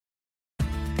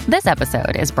This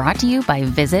episode is brought to you by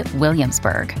Visit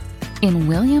Williamsburg. In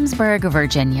Williamsburg,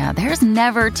 Virginia, there's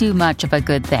never too much of a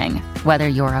good thing. Whether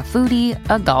you're a foodie,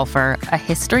 a golfer, a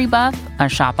history buff, a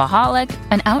shopaholic,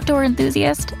 an outdoor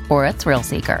enthusiast, or a thrill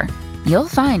seeker, you'll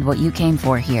find what you came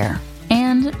for here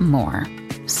and more.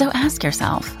 So ask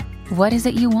yourself, what is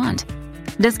it you want?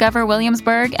 Discover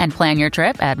Williamsburg and plan your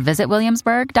trip at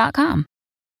visitwilliamsburg.com.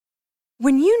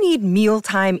 When you need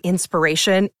mealtime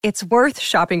inspiration, it's worth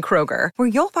shopping Kroger, where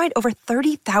you'll find over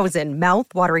 30,000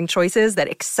 mouth-watering choices that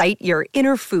excite your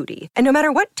inner foodie. And no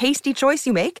matter what tasty choice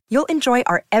you make, you'll enjoy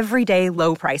our everyday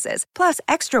low prices, plus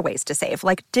extra ways to save,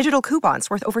 like digital coupons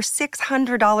worth over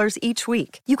 $600 each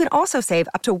week. You can also save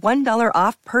up to $1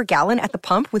 off per gallon at the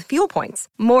pump with fuel points.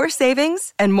 More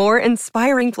savings and more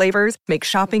inspiring flavors make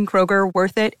shopping Kroger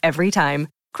worth it every time.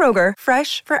 Kroger,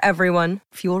 fresh for everyone.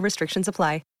 Fuel restrictions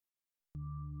apply.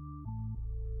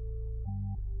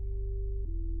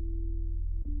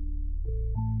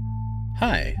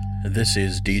 Hi, this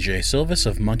is DJ Silvis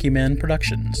of Monkey Man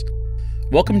Productions.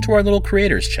 Welcome to our little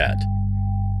creators chat.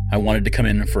 I wanted to come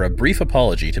in for a brief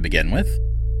apology to begin with.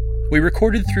 We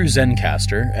recorded through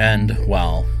Zencastr, and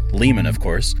while Lehman, of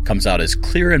course, comes out as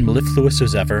clear and mellifluous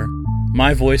as ever,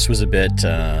 my voice was a bit,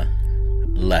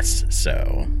 less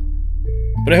so.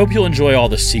 But I hope you'll enjoy all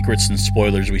the secrets and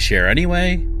spoilers we share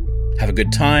anyway. Have a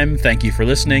good time, thank you for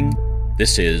listening.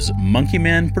 This is Monkey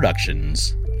Man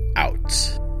Productions,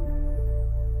 out.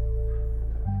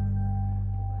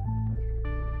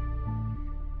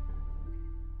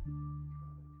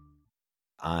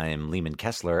 I'm Lehman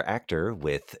Kessler, actor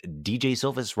with DJ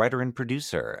Silvis, writer and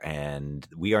producer, and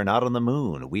we are not on the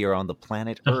moon. We are on the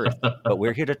planet Earth, but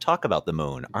we're here to talk about the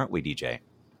moon, aren't we, DJ?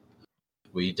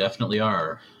 We definitely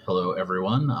are. Hello,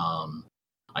 everyone.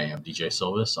 I am DJ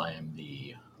Silvis. I am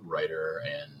the writer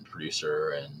and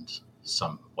producer and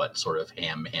somewhat sort of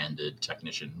ham-handed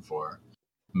technician for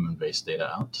Moonbase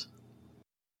Data Out.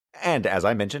 And as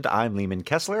I mentioned, I'm Lehman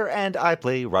Kessler, and I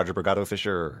play Roger Brigado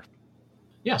Fisher.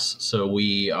 Yes, so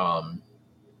we,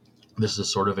 this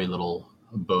is sort of a little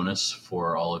bonus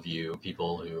for all of you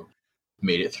people who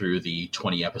made it through the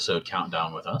 20 episode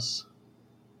countdown with us.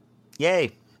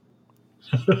 Yay!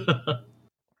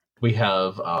 We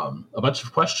have a bunch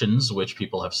of questions which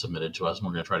people have submitted to us, and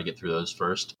we're going to try to get through those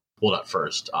first. Well, not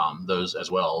first, those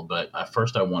as well, but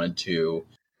first I wanted to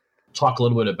talk a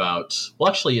little bit about,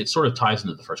 well, actually, it sort of ties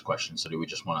into the first question, so do we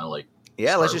just want to,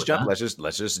 Yeah, let's just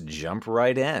jump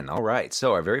right in. All right.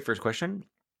 So our very first question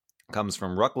comes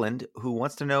from Ruckland, who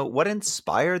wants to know what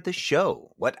inspired the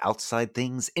show? What outside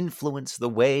things influenced the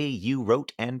way you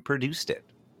wrote and produced it?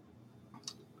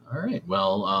 All right.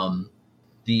 Well,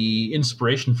 the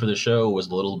inspiration for the show was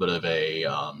a little bit of a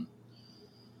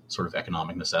sort of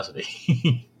economic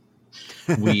necessity.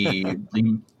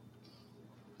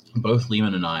 Both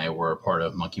Lehman and I were a part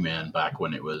of Monkey Man back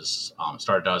when it was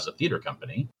started out as a theater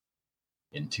company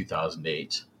in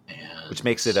 2008. And which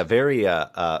makes it a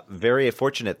very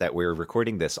fortunate that we're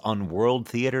recording this on World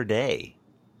Theater Day.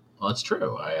 Well, that's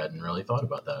true. I hadn't really thought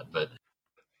about that, but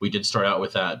we did start out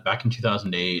with that back in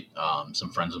 2008. Some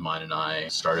friends of mine and I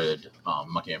started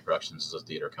Monkey Man Productions as a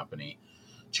theater company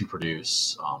to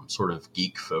produce sort of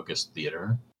geek-focused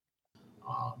theater.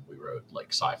 We wrote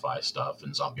sci-fi stuff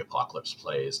and zombie apocalypse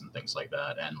plays and things like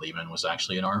that. And Lehman was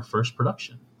actually in our first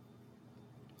production.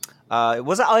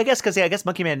 I guess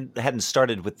Monkey Man hadn't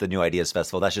started with the New Ideas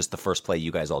Festival. That's just the first play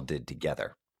you guys all did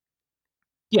together.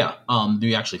 Yeah,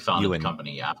 we actually founded the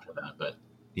company after that, but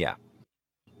yeah.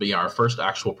 But yeah, our first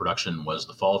actual production was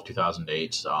the fall of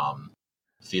 2008,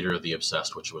 Theater of the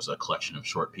Obsessed, which was a collection of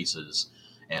short pieces,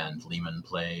 and Lehman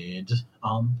played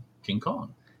King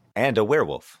Kong. And a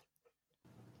werewolf.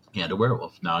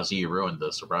 Now, you ruined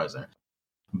the surprise there.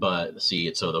 But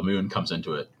see, so the moon comes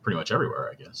into it pretty much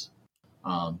everywhere, I guess.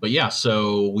 But yeah,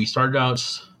 so we started out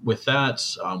with that.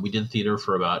 We did theater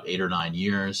for about 8 or 9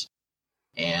 years,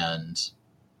 and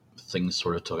things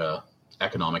sort of took a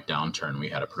economic downturn. We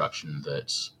had a production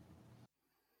that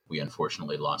we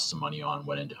unfortunately lost some money on,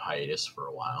 went into hiatus for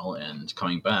a while, and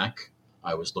coming back,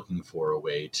 I was looking for a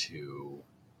way to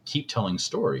keep telling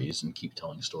stories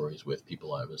with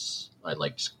people I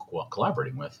liked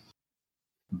collaborating with.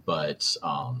 But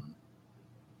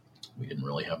we didn't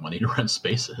really have money to rent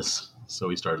spaces. So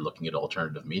we started looking at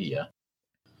alternative media.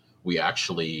 We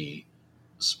actually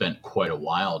spent quite a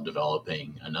while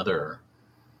developing another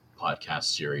podcast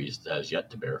series that has yet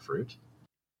to bear fruit,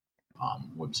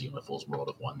 Whimsy and Whiffle's World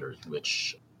of Wonders,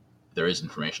 which there is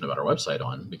information about our website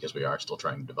on because we are still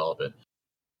trying to develop it.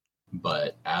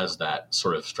 But as that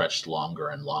sort of stretched longer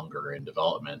and longer in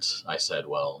development, I said,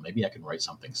 well, maybe I can write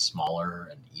something smaller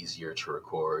and easier to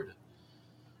record,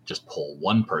 just pull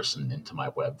one person into my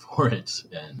web for it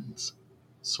and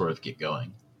sort of get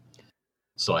going.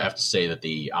 So I have to say that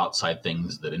the outside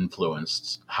things that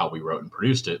influenced how we wrote and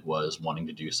produced it was wanting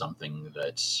to do something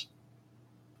that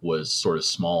was sort of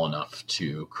small enough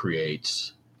to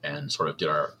create and sort of get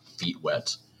our feet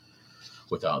wet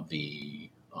without the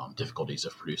difficulties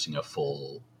of producing a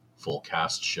full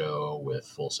cast show with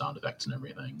full sound effects and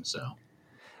everything. So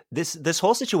this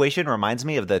whole situation reminds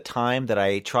me of the time that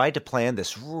I tried to plan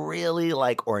this really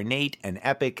like ornate and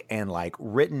epic and like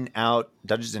written out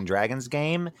Dungeons and Dragons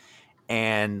game,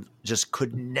 and just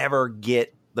could never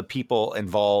get the people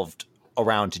involved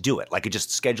around to do it. Like, it just,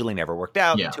 scheduling never worked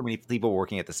out. Yeah. Too many people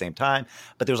working at the same time.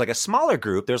 But there was like a smaller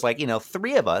group. There's like,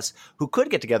 3 of us who could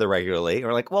get together regularly.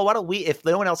 Or like, well, why don't we, if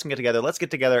no one else can get together, let's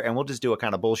get together and we'll just do a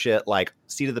kind of bullshit, like,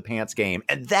 seat of the pants game.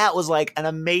 And that was like an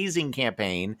amazing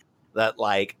campaign that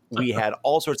like we had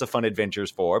all sorts of fun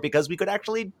adventures for, because we could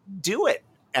actually do it.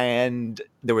 And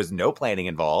there was no planning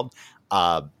involved.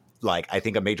 Like, I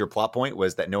think a major plot point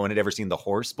was that no one had ever seen the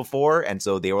horse before. And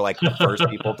so they were like the first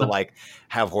people to like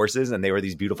have horses, and they were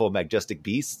these beautiful, majestic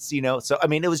beasts, So, I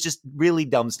mean, it was just really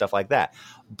dumb stuff like that.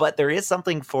 But there is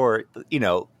something for,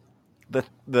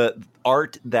 the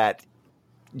art that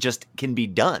just can be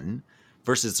done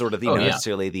versus sort of,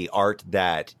 necessarily the art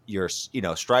that you're,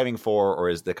 striving for, or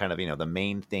is the kind of, the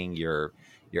main thing you're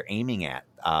aiming at.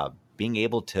 Being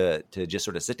able to just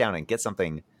sort of sit down and get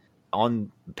something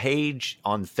on page,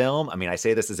 on film. I mean, I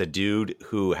say this as a dude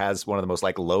who has one of the most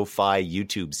like lo-fi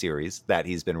YouTube series that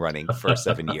he's been running for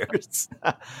 7 years.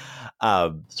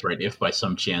 That's right. If by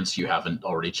some chance you haven't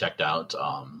already checked out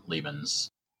Lehman's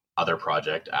other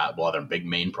project, other big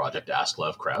main project, Ask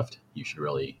Lovecraft, you should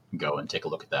really go and take a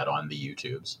look at that on the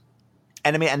YouTubes.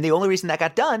 And I mean, and the only reason that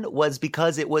got done was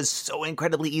because it was so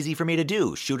incredibly easy for me to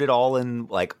do. Shoot it all in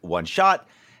like one shot,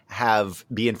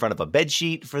 be in front of a bed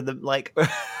sheet for the like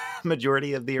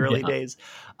majority of the early days.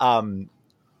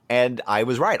 And I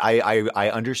was right. I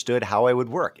understood how I would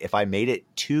work. If I made it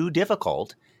too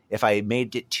difficult, if I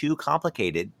made it too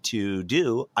complicated to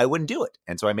do, I wouldn't do it.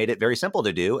 And so I made it very simple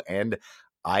to do. And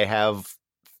I have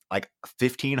like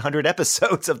 1,500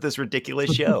 episodes of this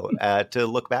ridiculous show to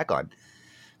look back on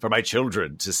for my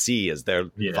children to see as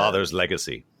their father's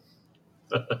legacy.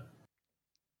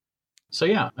 So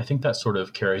yeah, I think that sort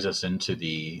of carries us into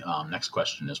the next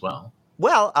question as well.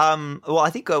 Well, I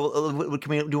think do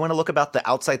you want to look about the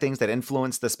outside things that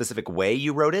influence the specific way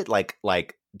you wrote it, like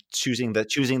choosing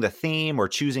the theme, or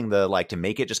choosing the like to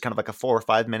make it just kind of like a 4 or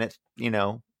 5 minute,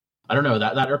 I don't know,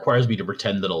 that requires me to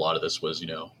pretend that a lot of this was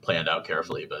planned out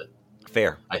carefully, but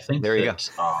fair. I think there you go.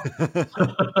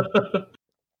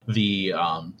 The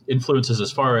influences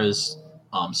as far as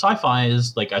sci-fi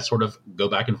is like I sort of go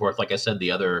back and forth. Like I said,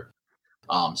 the other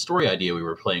story idea we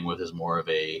were playing with is more of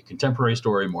a contemporary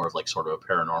story, more of like sort of a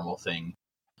paranormal thing.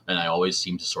 And I always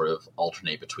seem to sort of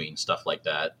alternate between stuff like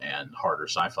that and harder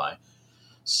sci-fi.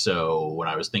 So when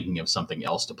I was thinking of something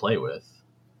else to play with,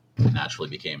 it naturally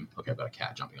became, okay, I've got a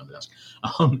cat jumping on the desk.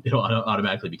 It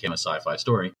automatically became a sci-fi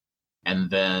story. And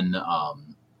then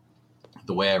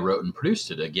the way I wrote and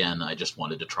produced it, again, I just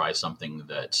wanted to try something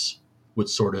that would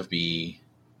sort of be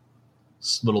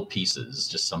little pieces,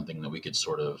 just something that we could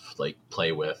sort of like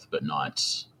play with, but not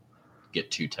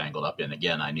get too tangled up in.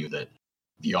 Again, I knew that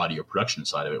the audio production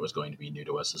side of it was going to be new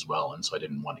to us as well. And so I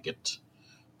didn't want to get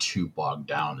too bogged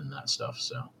down in that stuff.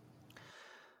 So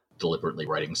deliberately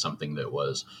writing something that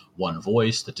was one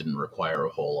voice that didn't require a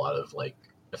whole lot of like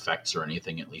effects or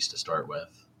anything, at least to start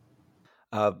with.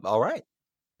 All right.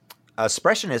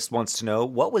 Expressionist wants to know,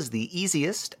 what was the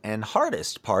easiest and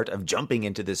hardest part of jumping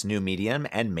into this new medium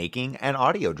and making an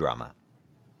audio drama?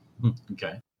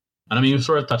 Okay. And I mean, you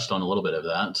sort of touched on a little bit of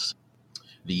that.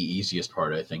 The easiest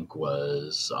part, I think,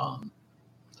 was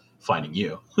finding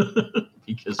you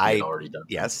because we had already done.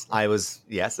 Yes, I was.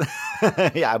 Yes.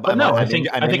 Yeah. I think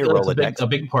that's a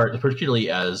big part,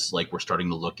 particularly as like we're starting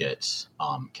to look at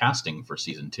casting for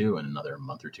season 2 in another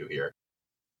month or two here,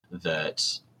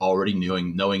 that already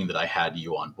knowing that I had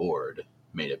you on board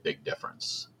made a big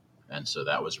difference. And so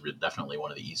that was definitely one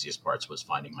of the easiest parts, was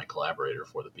finding my collaborator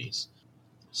for the piece.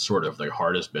 Sort of the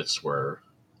hardest bits were,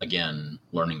 again,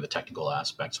 learning the technical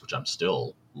aspects, which I'm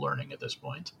still learning at this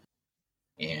point,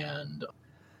 and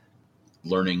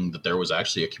learning that there was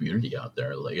actually a community out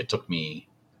there. Like, it took me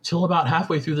till about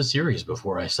halfway through the series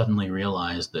before I suddenly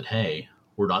realized that, hey,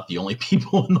 we're not the only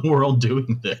people in the world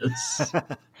doing this.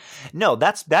 No,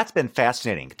 that's been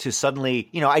fascinating to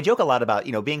suddenly, I joke a lot about,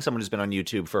 being someone who's been on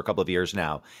YouTube for a couple of years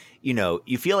now,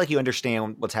 you feel like you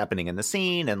understand what's happening in the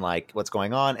scene and like what's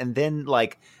going on. And then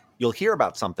like you'll hear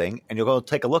about something and you'll go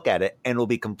take a look at it, and it'll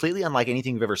be completely unlike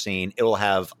anything you've ever seen. It will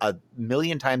have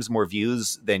 1,000,000 times more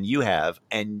views than you have,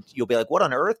 and you'll be like, what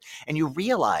on earth? And you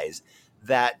realize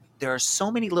that there are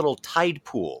so many little tide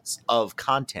pools of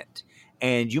content,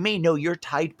 and you may know your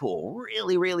tide pool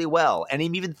really, really well, and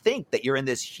even think that you're in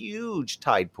this huge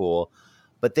tide pool.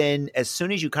 But then as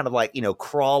soon as you kind of like,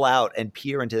 crawl out and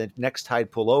peer into the next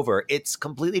tide pool over, it's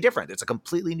completely different. It's a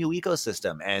completely new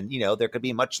ecosystem. And, there could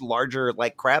be much larger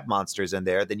like crab monsters in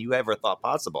there than you ever thought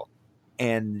possible.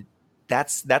 And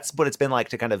that's what it's been like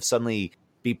to kind of suddenly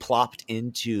be plopped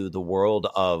into the world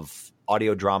of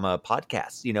audio drama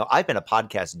podcasts. I've been a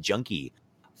podcast junkie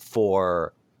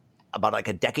for about like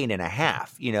a decade and a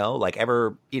half,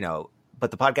 but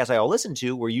the podcasts I all listened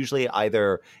to were usually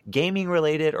either gaming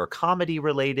related or comedy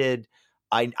related.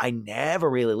 I never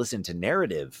really listened to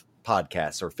narrative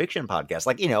podcasts or fiction podcasts.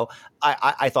 Like,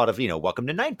 I thought of, Welcome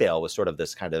to Night Vale was sort of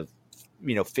this kind of,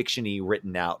 fiction-y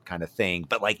written out kind of thing.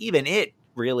 But like even it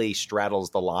really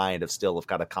straddles the line of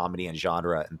kind of comedy and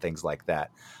genre and things like that.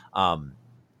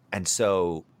 And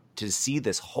so to see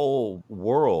this whole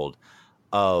world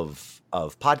of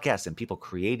podcasts and people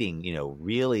creating,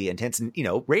 really intense,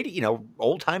 radio,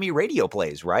 old timey radio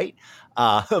plays, right?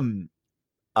 But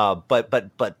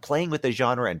playing with the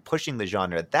genre and pushing the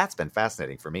genre, that's been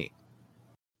fascinating for me.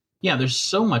 Yeah, there's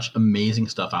so much amazing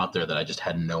stuff out there that I just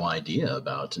had no idea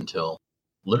about until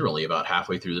literally about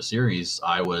halfway through the series.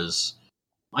 I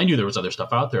knew there was other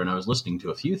stuff out there, and I was listening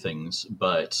to a few things,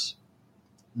 but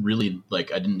really,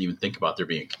 like, I didn't even think about there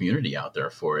being a community out there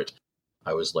for it.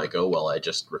 I was like, oh, well, I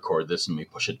just record this and we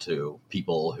push it to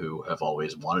people who have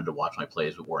always wanted to watch my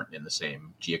plays but weren't in the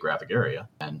same geographic area.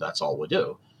 And that's all we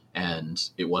do. And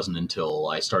it wasn't until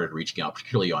I started reaching out,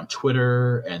 particularly on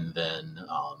Twitter, and then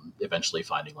eventually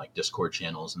finding like Discord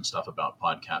channels and stuff about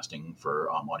podcasting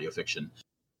for audio fiction,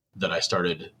 that I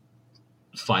started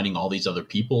finding all these other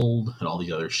people and all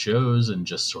these other shows and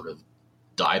just sort of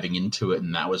diving into it.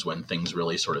 And that was when things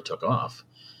really sort of took off.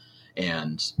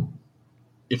 And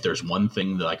if there's one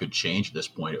thing that I could change at this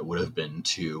point, it would have been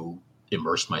to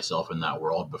immerse myself in that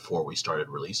world before we started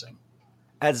releasing.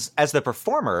 As the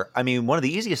performer, I mean, one of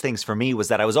the easiest things for me was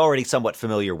that I was already somewhat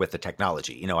familiar with the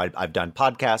technology. I've done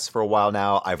podcasts for a while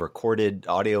now. I've recorded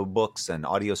audio books and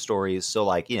audio stories. So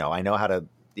like, I know how to,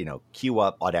 queue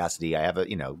up Audacity. I have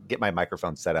get my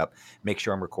microphone set up, make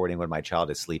sure I'm recording when my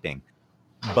child is sleeping.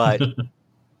 But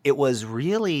it was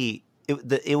really,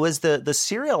 it was the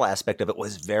serial aspect of it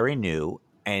was very new.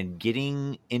 And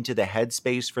getting into the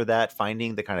headspace for that,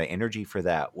 finding the kind of energy for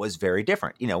that was very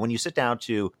different. When you sit down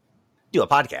to do a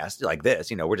podcast like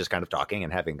this, we're just kind of talking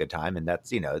and having a good time. And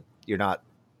that's, you're not,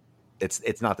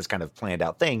 it's not this kind of planned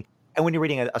out thing. And when you're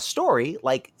reading a story,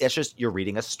 like it's just, you're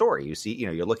reading a story. You see,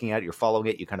 you're looking at it, you're following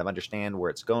it, you kind of understand where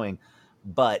it's going.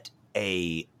 But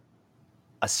a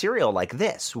serial like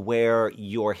this, where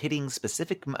you're hitting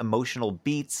specific emotional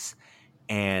beats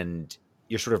and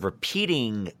you're sort of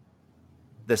repeating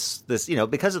this,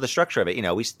 because of the structure of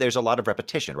it, there's a lot of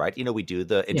repetition, right? We do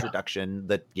the introduction,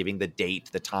 the giving the date,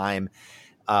 the time,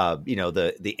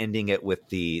 the ending it with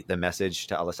the message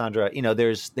to Alessandra.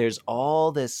 There's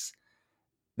all this,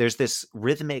 there's this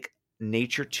rhythmic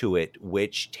nature to it,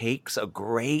 which takes a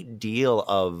great deal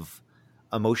of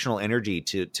emotional energy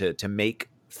to make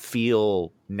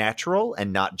feel natural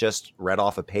and not just read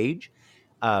off a page.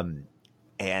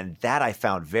 And that I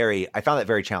found that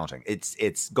very challenging.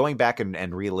 It's going back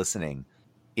and re-listening.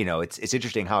 It's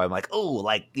interesting how I'm like, oh,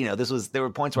 like, there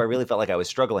were points where I really felt like I was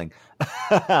struggling.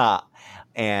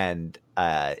 And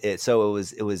it's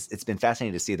been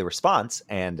fascinating to see the response,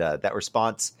 and that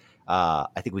response, I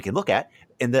think we can look at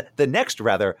in the next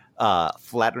rather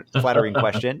flattering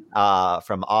question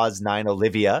from Oz9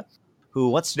 Olivia, who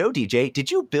wants to know, DJ, did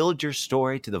you build your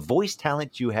story to the voice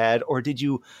talent you had, or did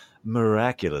you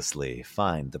miraculously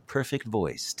find the perfect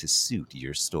voice to suit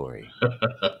your story?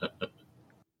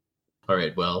 All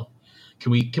right. Well,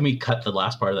 can we cut the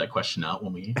last part of that question out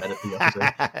when we edit the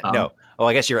episode? No. Oh,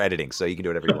 I guess you're editing, so you can do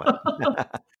whatever you want.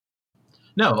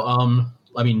 No.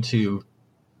 I mean, to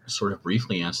sort of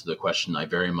briefly answer the question, I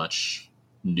very much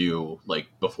knew, like,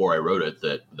 before I wrote it,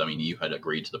 that, I mean, you had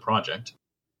agreed to the project,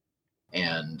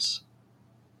 and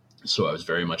so I was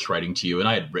very much writing to you, and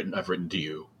I've written to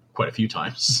you quite a few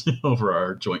times over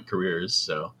our joint careers.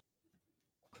 So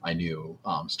I knew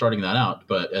starting that out,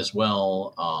 but as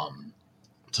well,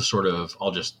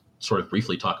 I'll just sort of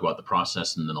briefly talk about the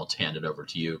process, and then I'll hand it over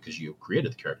to you because you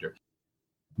created the character.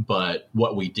 But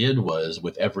what we did was,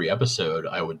 with every episode,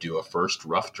 I would do a first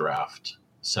rough draft,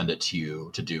 send it to you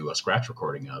to do a scratch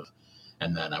recording of,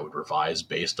 and then I would revise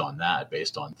based on that,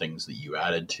 based on things that you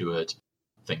added to it,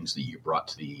 things that you brought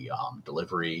to the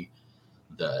delivery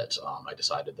that I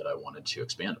decided that I wanted to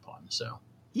expand upon. So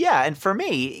yeah, and for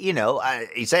me,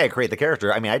 you say I create the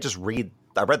character. I mean, I read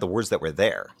the words that were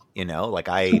there. Like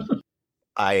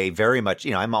I very much,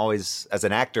 I'm always, as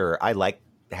an actor, I like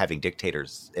having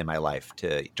dictators in my life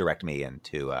to direct me and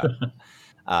to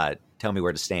tell me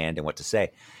where to stand and what to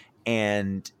say.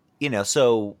 And,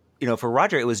 so, for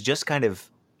Roger, it was just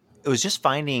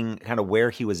finding kind of where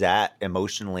he was at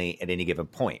emotionally at any given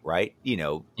point, right?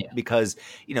 Because,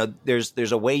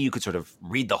 there's a way you could sort of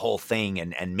read the whole thing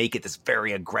and make it this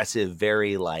very aggressive,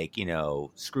 very like,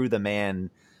 screw the man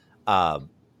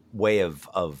way of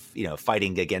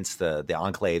fighting against the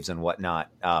enclaves and whatnot,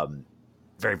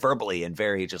 very verbally and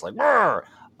very just like,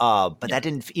 but that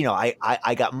didn't,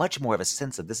 I got much more of a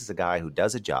sense of this is a guy who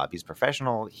does a job. He's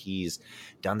professional. He's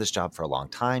done this job for a long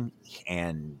time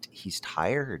and he's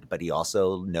tired, but he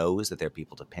also knows that there are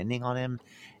people depending on him.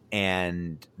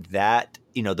 And that,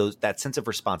 that sense of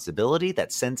responsibility,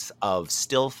 that sense of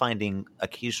still finding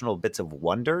occasional bits of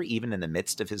wonder, even in the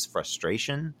midst of his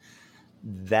frustration,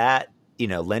 that,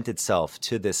 lent itself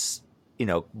to this,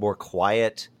 more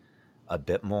quiet, a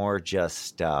bit more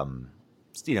just,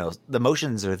 the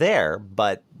emotions are there,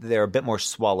 but they're a bit more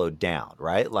swallowed down,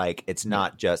 right? Like it's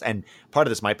not just, and part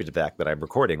of this might be the fact that I'm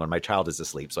recording when my child is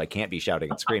asleep, so I can't be shouting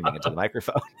and screaming into the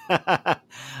microphone. But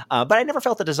I never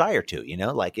felt the desire to,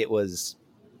 like it was.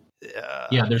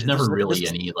 There's never really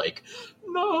any like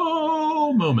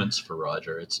no moments for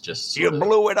Roger. It's just you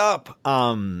blew it up.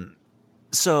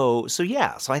 So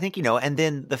I think, and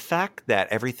then the fact that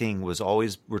everything was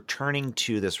always returning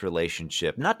to this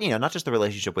relationship, not just the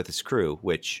relationship with his crew,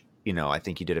 which, I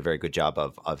think he did a very good job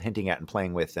of hinting at and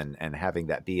playing with and having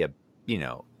that be a,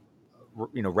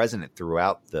 resonant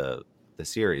throughout the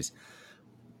series,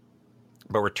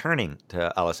 but returning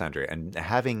to Alessandria and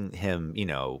having him,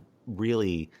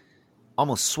 really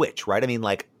almost switch, right? I mean,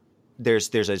 like there's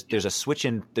a switch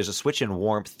in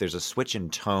warmth. There's a switch in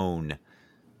tone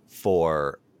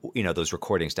for, those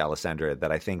recordings to Alessandria that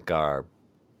I think are,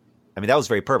 that was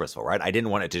very purposeful, right? I didn't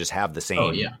want it to just have the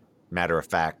same matter of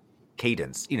fact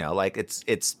cadence, like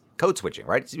it's code switching,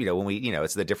 right? It's, when we,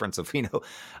 it's the difference of,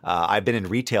 I've been in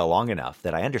retail long enough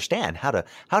that I understand how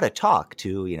to talk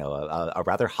to, a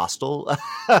rather hostile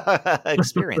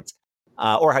experience.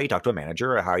 Or how you talk to a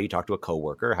manager, or how you talk to a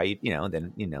coworker, how you,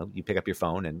 then, you pick up your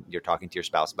phone and you're talking to your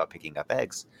spouse about picking up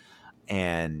eggs.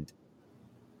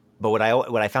 But what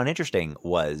I found interesting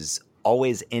was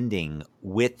always ending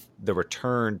with the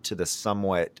return to the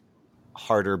somewhat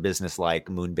harder business-like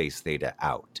Moonbase Theta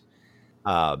out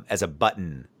as a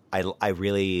button. I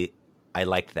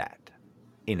liked that,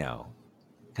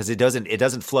 because it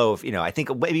doesn't flow. I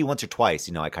think maybe once or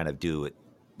twice, I kind of do it,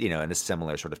 in a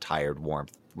similar sort of tired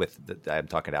warmth with I'm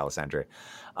talking to Alessandria,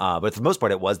 but for the most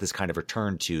part, it was this kind of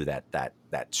return to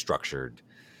that structured,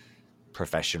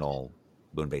 professional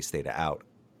Moonbase Theta out.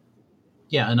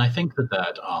 Yeah, and I think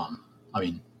that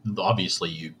obviously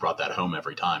you brought that home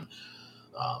every time,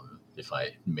 if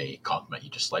I may compliment you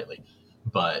just slightly.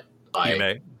 But you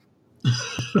may.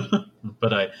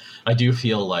 But I do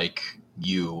feel like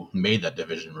you made that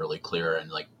division really clear, and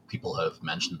like people have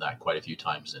mentioned that quite a few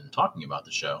times in talking about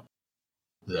the show,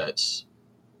 that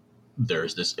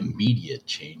there's this immediate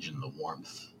change in the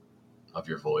warmth of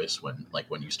your voice when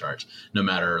you start, no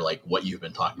matter like what you've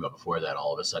been talking about before that,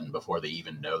 all of a sudden, before they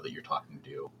even know that you're talking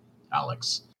to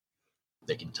Alex,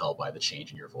 they can tell by the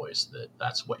change in your voice that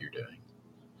that's what you're doing.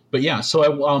 But yeah, so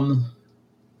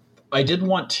I did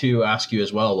want to ask you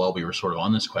as well, while we were sort of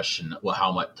on this question,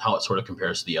 how it sort of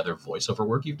compares to the other voiceover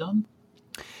work you've done,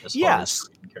 as far as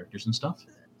characters and stuff.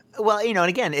 Well, and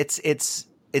again, it's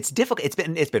difficult. It's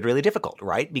been really difficult,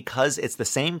 right? Because it's the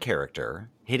same character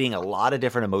hitting a lot of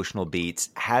different emotional beats,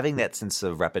 having that sense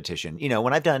of repetition.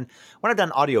 When I've done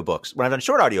audiobooks, when I've done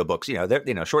short audiobooks,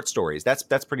 they're, short stories,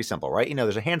 that's pretty simple, right?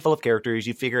 There's a handful of characters,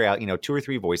 you figure out, 2 or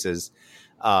 3 voices.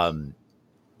 I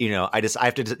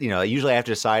have to, usually I have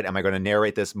to decide, am I going to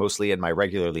narrate this mostly in my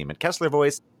regular Lehman Kessler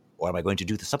voice, or am I going to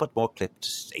do the somewhat more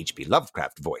clipped H.P.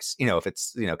 Lovecraft voice? If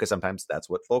it's, because sometimes that's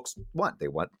what folks want. They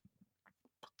want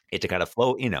it to kind of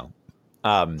flow,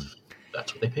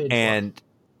 That's what they paid and for.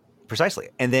 Precisely.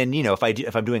 And then,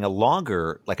 if I'm doing a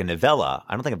longer, like a novella,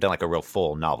 I don't think I've done like a real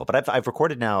full novel, but I've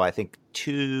recorded now, I think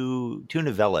 2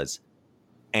 novellas,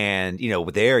 and,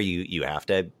 there you have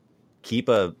to keep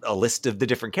a list of the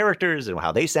different characters and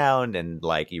how they sound. And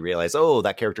like, you realize, oh,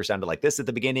 that character sounded like this at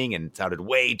the beginning and sounded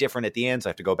way different at the end. So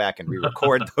I have to go back and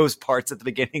re-record those parts at the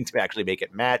beginning to actually make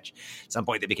it match. At some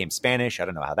point they became Spanish. I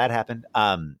don't know how that happened.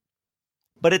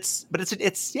 But it's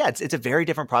a very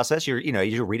different process.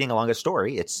 You're reading along a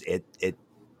story.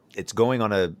 it's going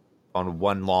on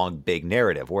one long big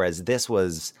narrative, whereas this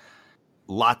was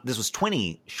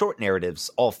 20 short narratives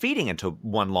all feeding into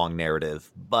one long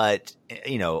narrative, but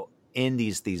in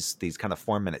these kind of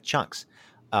 4-minute chunks.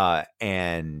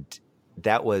 And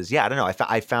that was, I don't know.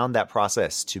 I found that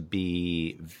process to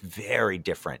be very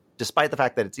different, despite the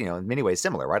fact that it's, in many ways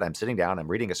similar, right? I'm sitting down, I'm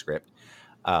reading a script,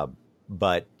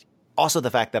 but also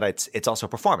the fact that it's also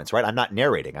performance, right? I'm not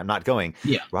narrating. I'm not going,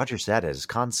 Roger sat at his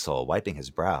console, wiping his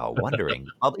brow, wondering,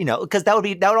 because that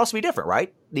would also be different,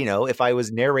 right? If I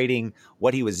was narrating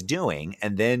what he was doing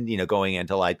and then, going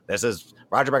into like, this is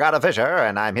Roger Brigada Fisher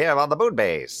and I'm here on the moon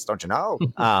base, don't you know?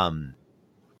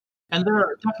 And there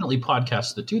are definitely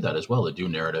podcasts that do that as well, that do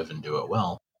narrative and do it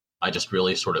well. I just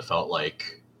really sort of felt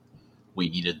like we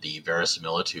needed the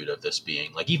verisimilitude of this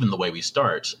being, like, even the way we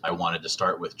start, I wanted to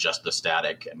start with just the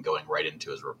static and going right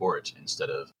into his report instead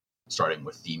of starting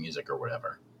with theme music or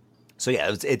whatever. So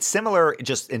yeah, it's similar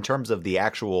just in terms of the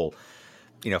actual,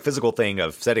 physical thing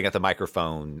of setting up the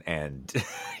microphone and,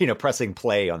 pressing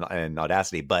play on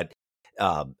Audacity. But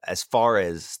as far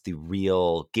as the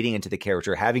real getting into the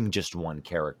character, having just one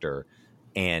character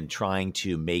and trying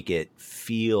to make it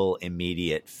feel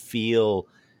immediate,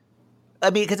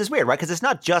 because it's weird, right? Because it's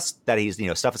not just that he's,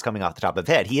 stuff is coming off the top of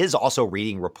his head. He is also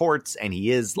reading reports, and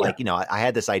he is I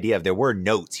had this idea of there were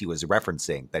notes he was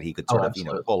referencing that he could sort of,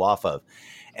 pull off of.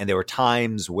 And there were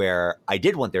times where I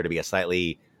did want there to be a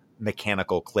slightly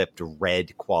mechanical clipped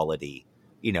red quality,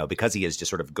 because he is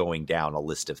just sort of going down a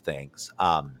list of things.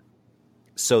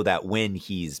 So that when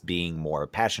he's being more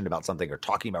passionate about something or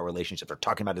talking about relationships or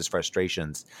talking about his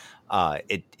frustrations,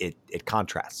 it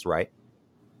contrasts, right?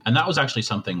 And that was actually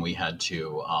something we had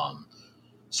to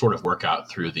sort of work out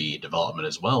through the development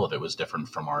as well. That was different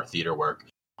from our theater work.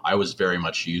 I was very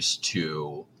much used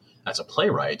to, as a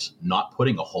playwright, not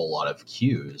putting a whole lot of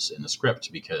cues in the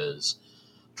script because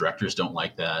directors don't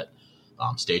like that.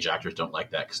 Stage actors don't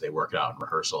like that because they work it out in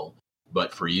rehearsal.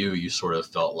 But for you sort of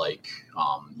felt like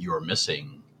you were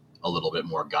missing a little bit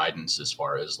more guidance as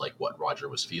far as like what Roger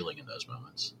was feeling in those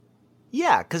moments.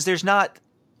 Yeah, because there's not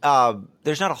a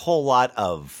whole lot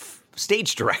of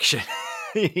stage direction,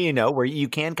 where you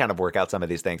can kind of work out some of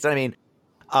these things. I mean,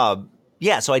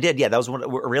 so I did. Yeah, that was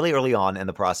really early on in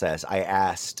the process. I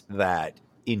asked that,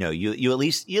 you at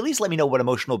least let me know what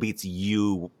emotional beats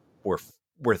you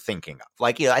were thinking of.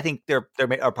 Like, I think there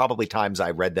are probably times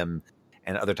I read them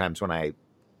and other times when I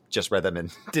just read them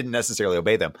and didn't necessarily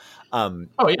obey them. For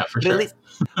sure.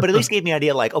 But at least gave me an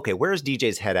idea, like, okay, where's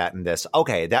DJ's head at in this?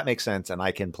 Okay, that makes sense, and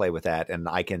I can play with that, and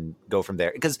I can go from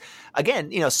there. Because,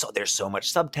 again, so there's so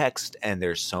much subtext, and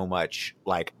there's so much,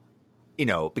 like,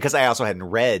 because I also hadn't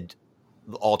read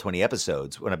all 20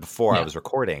 episodes before I was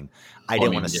recording. I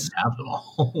didn't want to have them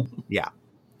all.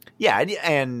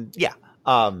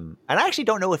 And I actually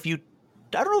don't know if you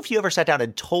ever sat down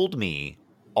and told me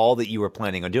all that you were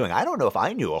planning on doing. I don't know if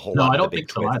I knew a whole lot. No, I don't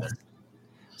think so either.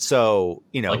 So,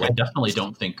 I definitely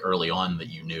don't think early on that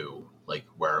you knew like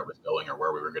where it was going or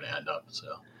where we were going to end up. So,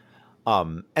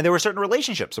 and there were certain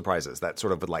relationship surprises that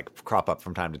sort of would like crop up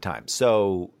from time to time.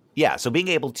 So yeah, so being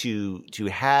able to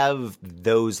have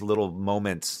those little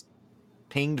moments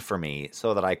pinged for me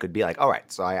so that I could be like, all right,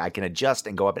 so I can adjust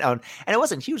and go up and down. And it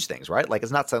wasn't huge things, right? Like,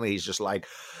 it's not something he's just like,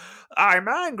 I'm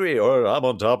angry or I'm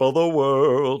on top of the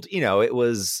world. It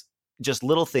was just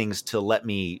little things to let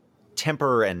me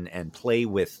temper and play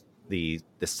with the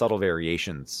subtle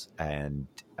variations. And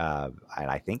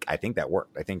I think that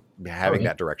worked. I think having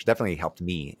that direction definitely helped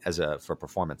me for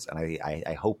performance. And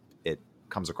I hope it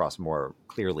comes across more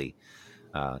clearly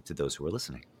to those who are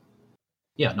listening.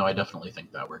 Yeah, no, I definitely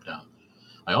think that worked out.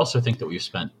 I also think that we've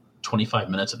spent 25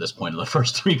 minutes at this point in the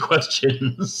first 3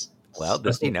 questions. Well,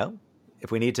 this,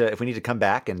 if we need to come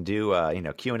back and do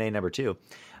Q&A number 2,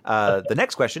 the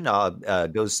next question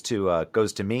goes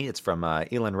to me. It's from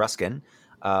Elin Ruskin,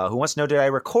 who wants to know, did I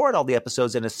record all the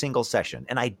episodes in a single session?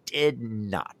 And I did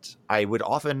not. I would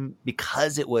often,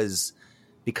 because it was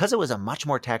a much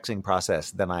more taxing process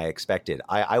than I expected,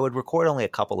 I would record only a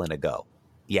couple in a go.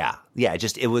 Yeah.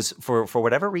 Just it was for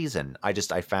whatever reason.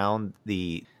 I found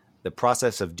the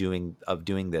process of doing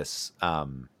this.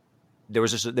 There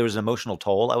was an emotional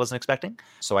toll I wasn't expecting,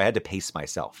 so I had to pace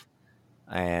myself,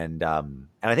 and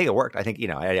I think it worked. I think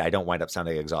I don't wind up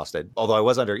sounding exhausted, although I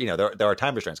was under there are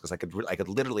time restraints because I could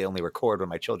literally only record when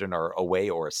my children are away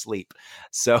or asleep,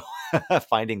 so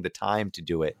finding the time to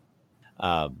do it,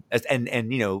 and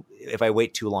if I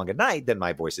wait too long at night, then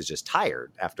my voice is just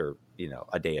tired after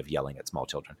a day of yelling at small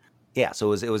children. Yeah,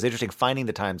 so it was interesting finding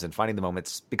the times and finding the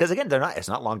moments because again, it's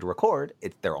not long to record.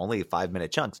 They're only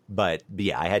 5-minute chunks, but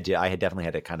yeah, I had definitely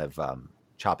had to kind of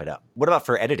chop it up. What about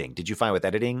for editing? Did you find with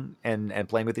editing and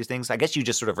playing with these things? I guess you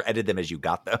just sort of edited them as you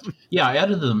got them. Yeah, I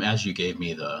edited them as you gave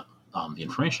me the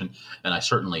information, and I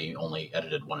certainly only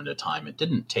edited one at a time. It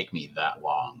didn't take me that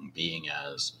long, being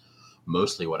as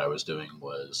mostly what I was doing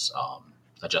was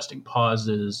adjusting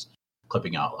pauses,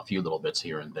 clipping out a few little bits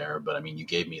here and there. But I mean, you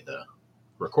gave me the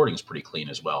recordings pretty clean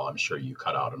as well. I'm sure you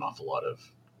cut out an awful lot of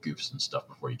goofs and stuff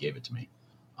before you gave it to me.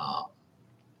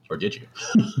 Or did you?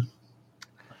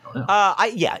 I don't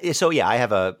know. I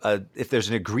have a if there's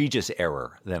an egregious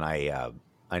error, then I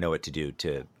know what to do.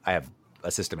 I have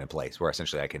a system in place where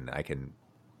essentially I can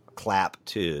clap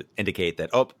to indicate that,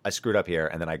 oh, I screwed up here,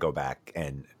 and then I go back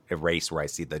and erase where I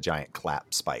see the giant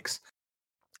clap spikes.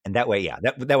 And that way,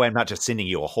 that way I'm not just sending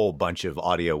you a whole bunch of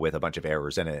audio with a bunch of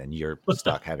errors in it, and you're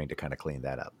stuck having to kind of clean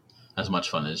that up. As much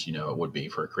fun as it would be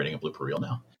for creating a blooper reel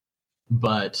now.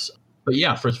 But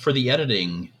yeah, for the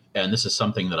editing, and this is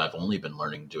something that I've only been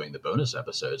learning doing the bonus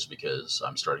episodes, because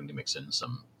I'm starting to mix in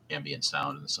some ambient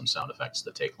sound and some sound effects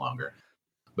that take longer.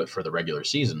 But for the regular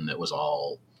season, it was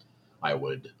all I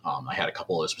had a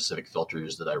couple of specific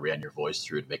filters that I ran your voice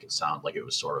through to make it sound like it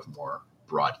was sort of more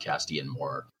broadcasty and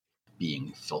more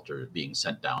being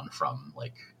sent down from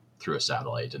like through a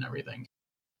satellite and everything.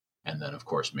 And then of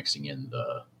course mixing in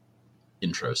the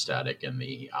intro static and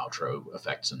the outro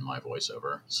effects in my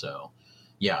voiceover. So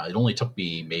yeah, it only took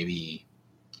me maybe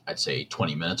I'd say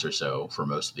 20 minutes or so for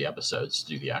most of the episodes to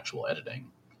do the actual editing.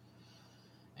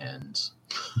 And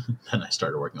then I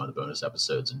started working on the bonus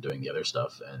episodes and doing the other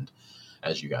stuff. And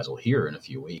as you guys will hear in a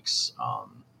few weeks,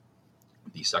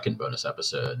 the second bonus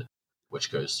episode,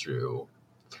 which goes through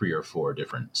 3 or 4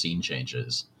 different scene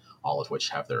changes, all of which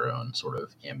have their own sort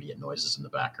of ambient noises in the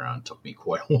background, took me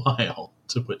quite a while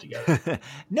to put together.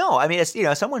 No, I mean, it's,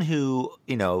 someone who,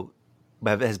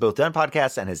 has both done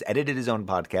podcasts and has edited his own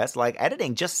podcast, like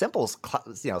editing, just simple,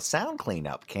 sound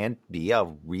cleanup can be a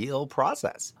real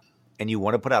process. And you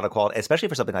want to put out a quality, especially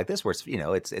for something like this, where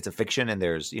it's a fiction, and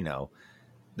there's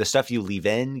the stuff you leave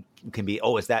in can be,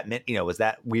 is that meant, was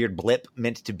that weird blip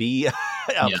meant to be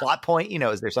a plot point?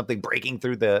 Is there something breaking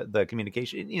through the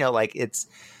communication? It's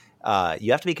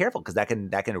you have to be careful, because that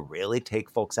can really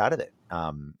take folks out of it.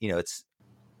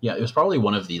 It was probably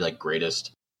one of the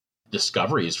greatest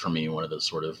discoveries for me. One of the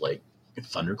sort of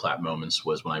thunderclap moments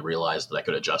was when I realized that I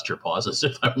could adjust your pauses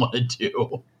if I wanted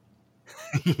to.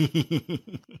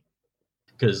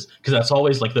 Because that's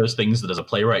always those things that as a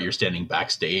playwright, you're standing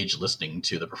backstage listening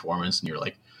to the performance and you're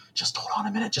like, just hold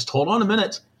on a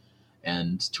minute.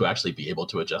 And to actually be able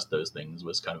to adjust those things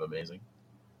was kind of amazing.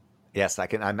 Yes,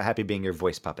 I'm happy being your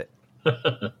voice puppet.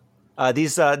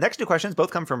 These next 2 questions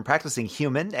both come from Practicing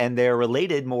Human, and they're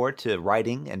related more to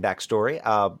writing and backstory.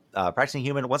 Practicing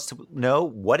Human wants to know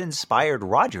what inspired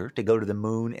Roger to go to the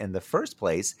moon in the first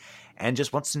place, and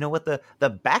just wants to know what the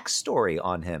backstory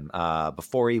on him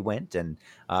before he went, and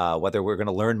whether we're going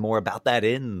to learn more about that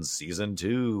in season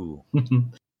 2.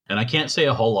 And I can't say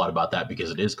a whole lot about that, because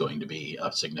it is going to be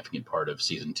a significant part of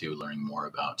season 2, learning more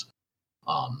about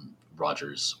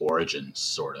Roger's origins,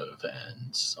 sort of,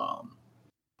 and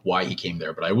why he came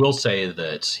there. But I will say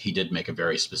that he did make a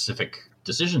very specific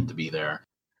decision to be there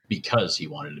because he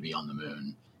wanted to be on the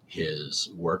moon. His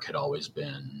work had always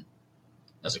been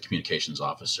as a communications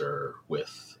officer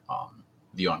with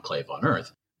the Enclave on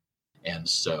Earth. And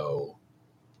so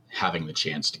having the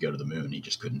chance to go to the moon, he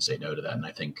just couldn't say no to that. And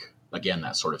I think, again,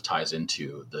 that sort of ties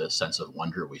into the sense of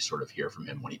wonder we sort of hear from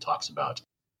him when he talks about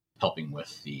helping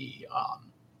with the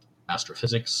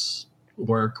astrophysics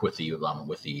work, with the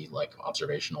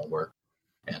observational work,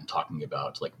 and talking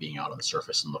about being out on the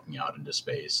surface and looking out into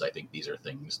space. I think these are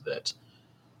things that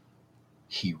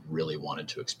he really wanted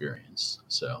to experience.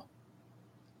 So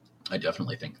I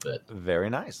definitely think that very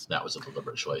nice. That was a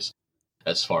deliberate choice.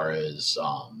 As far as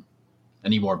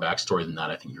any more backstory than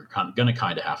that, I think you're going to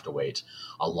kind of have to wait.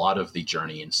 A lot of the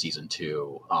journey in season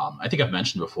 2, I think I've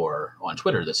mentioned before on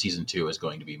Twitter that season 2 is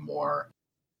going to be more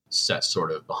set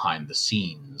sort of behind the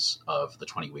scenes of the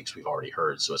 20 weeks we've already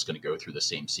heard. So it's going to go through the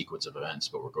same sequence of events,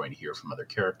 but we're going to hear from other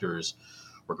characters.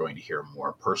 We're going to hear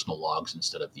more personal logs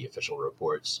instead of the official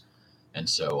reports. And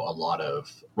so a lot of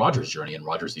Roger's journey, and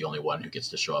Roger's the only one who gets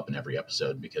to show up in every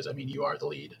episode because, you are the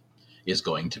lead, is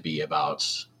going to be about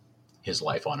his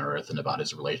life on Earth and about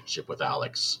his relationship with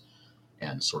Alex,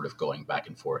 and sort of going back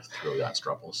and forth through that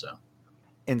struggle. So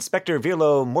Inspector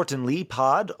Virlo Morton Lee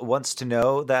Pod wants to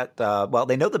know that,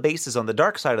 they know the base is on the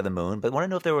dark side of the moon, but want to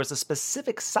know if there was a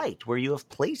specific site where you have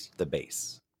placed the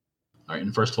base. All right,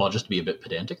 and first of all, just to be a bit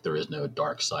pedantic, there is no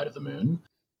dark side of the moon.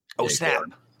 Oh, snap.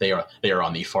 They are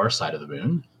on the far side of the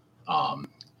moon.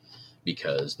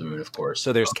 because the moon, of course.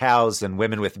 So there's cows and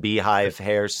women with beehive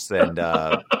hairs and.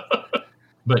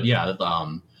 But yeah,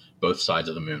 both sides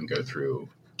of the moon go through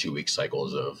 2-week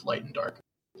cycles of light and dark.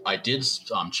 I did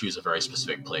choose a very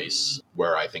specific place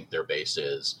where I think their base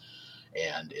is,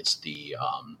 and it's the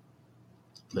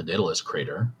Daedalus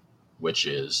crater, which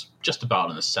is just about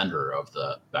in the center of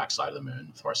the backside of the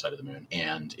moon, far side of the moon,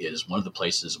 and is one of the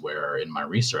places where, in my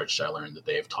research, I learned that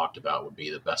they have talked about would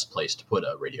be the best place to put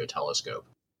a radio telescope,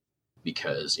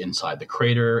 because inside the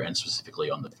crater, and specifically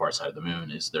on the far side of the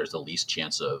moon, there's the least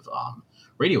chance of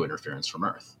radio interference from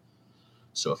Earth.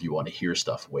 So if you want to hear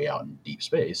stuff way out in deep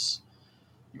space,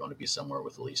 you want to be somewhere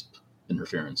with the least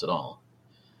interference at all.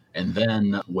 And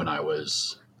then when I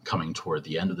was coming toward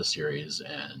the end of the series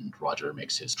and Roger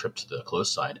makes his trip to the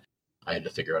close side, I had to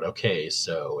figure out, okay,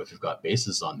 so if you've got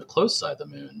bases on the close side of the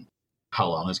moon, how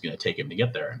long is it going to take him to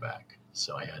get there and back?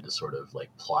 So I had to sort of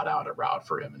like plot out a route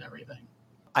for him and everything.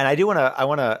 And I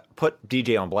want to put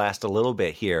DJ on blast a little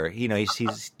bit here. You know,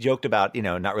 he's joked about, you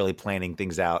know, not really planning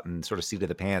things out and sort of seat of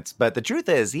the pants. But the truth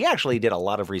is, he actually did a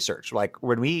lot of research. Like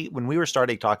when we were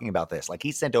starting talking about this, like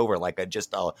he sent over like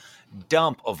just a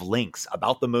dump of links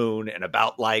about the moon and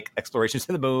about like explorations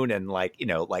of the moon and like, you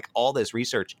know, like all this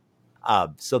research.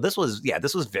 So this was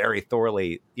very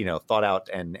thoroughly, you know, thought out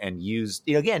and used,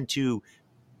 you know, again to,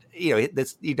 you know,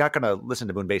 you're not going to listen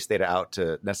to Moonbase Theta out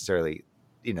to necessarily,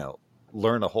 you know,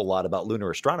 learn a whole lot about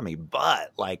lunar astronomy,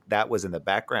 but like that was in the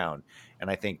background, and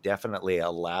I think definitely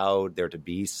allowed there to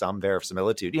be some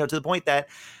verisimilitude, you know, to the point that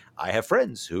I have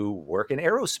friends who work in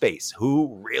aerospace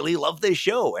who really love this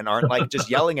show and aren't like just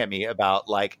yelling at me about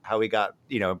like how we got,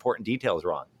 you know, important details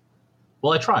wrong.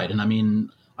 Well, I tried, and I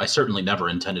mean, I certainly never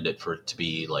intended it to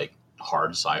be like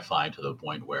hard sci-fi to the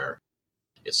point where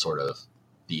it's sort of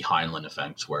the Heinlein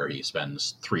effect where he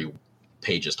spends 3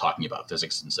 pages talking about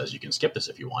physics and says you can skip this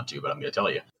if you want to, but I'm going to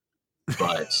tell you.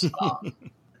 But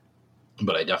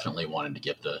but I definitely wanted to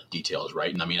get the details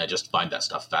right. And I mean, I just find that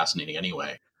stuff fascinating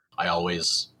anyway.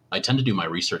 I tend to do my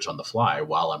research on the fly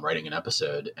while I'm writing an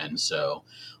episode, and so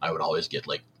I would always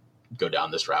go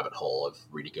down this rabbit hole of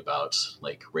reading about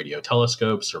like radio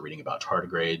telescopes or reading about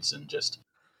tardigrades, and just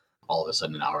all of a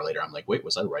sudden an hour later I'm like, wait,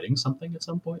 was I writing something at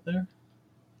some point there?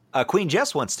 Queen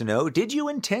Jess wants to know, did you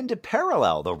intend to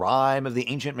parallel the rhyme of the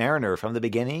Ancient Mariner from the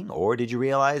beginning, or did you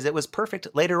realize it was perfect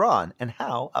later on? And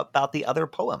how about the other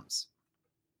poems?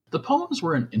 The poems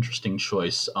were an interesting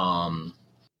choice.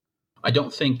 I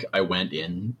don't think I went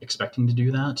in expecting to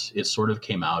do that. It sort of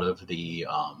came out of the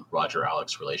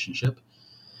Roger-Alex relationship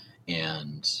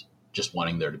and just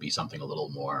wanting there to be something a little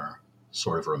more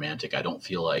sort of romantic. I don't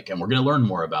feel like, and we're going to learn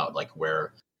more about like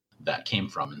where that came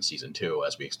from in season 2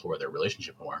 as we explore their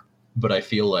relationship more. But I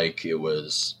feel like it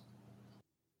was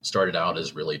started out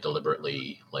as really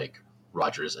deliberately like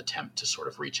Roger's attempt to sort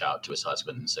of reach out to his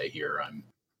husband and say, here, I'm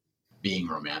being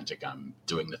romantic. I'm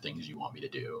doing the things you want me to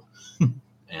do.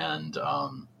 And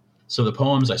so the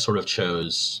poems, I sort of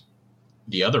chose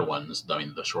the other ones, I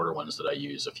mean, the shorter ones that I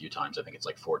use a few times. I think it's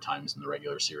like 4 times in the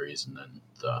regular series and then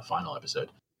the final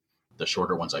episode. The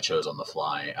shorter ones I chose on the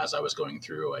fly as I was going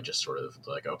through. I just sort of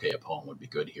like, okay, a poem would be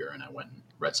good here. And I went and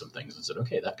read some things and said,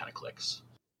 okay, that kind of clicks.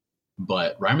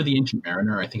 But Rhyme of the Ancient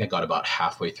Mariner, I think I got about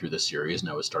halfway through the series and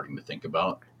I was starting to think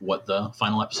about what the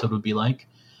final episode would be like.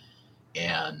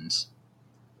 And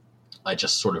I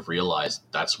just sort of realized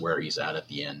that's where he's at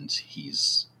the end.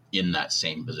 He's in that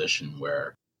same position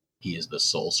where he is the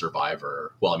sole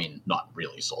survivor. Well, I mean, not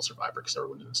really sole survivor because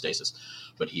everyone's in stasis,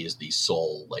 but he is the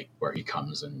sole, like, where he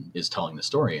comes and is telling the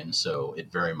story. And so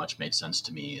it very much made sense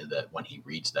to me that when he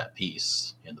reads that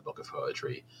piece in the Book of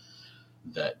Poetry,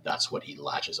 that's what he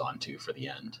latches onto for the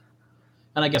end.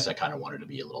 And I guess I kind of wanted to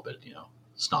be a little bit, you know,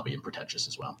 snobby and pretentious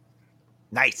as well.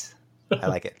 Nice. I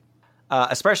like it.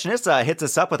 Expressionist hits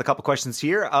us up with a couple questions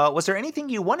here. Was there anything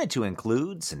you wanted to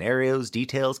include, scenarios,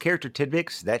 details, character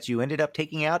tidbits that you ended up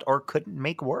taking out or couldn't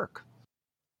make work?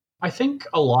 I think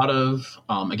a lot of,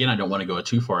 again, I don't want to go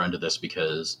too far into this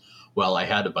because, well, I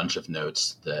had a bunch of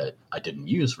notes that I didn't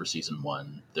use for season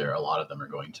 1. A lot of them are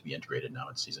going to be integrated now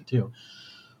in season 2.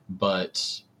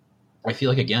 But I feel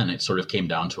like, again, it sort of came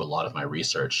down to a lot of my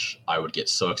research. I would get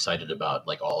so excited about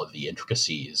like all of the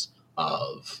intricacies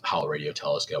of how a radio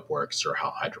telescope works or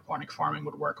how hydroponic farming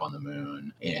would work on the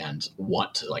moon and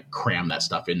want to like cram that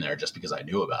stuff in there just because I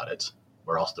knew about it,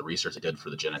 or else the research I did for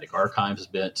the genetic archives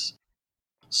bit.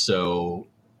 So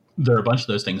there are a bunch of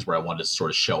those things where I wanted to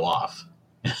sort of show off.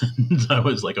 And I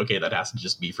was like, okay, that has to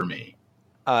just be for me.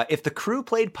 If the crew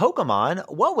played Pokemon,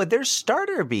 what would their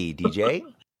starter be, DJ?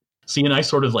 See, and I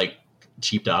sort of like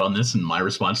cheaped out on this, and my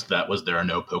response to that was there are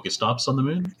no Pokestops on the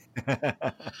moon.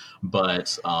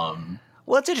 But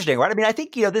Well, it's interesting, right? I mean, I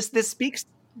think, this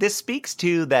speaks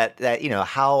to that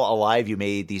how alive you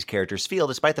made these characters feel,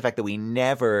 despite the fact that we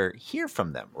never hear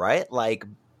from them, right? Like,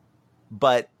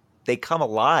 but they come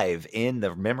alive in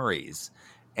the memories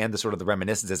and the sort of the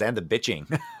reminiscences and the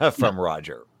bitching from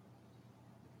Roger.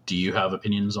 Do you have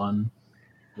opinions on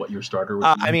what your starter would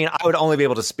be? I mean, I would only be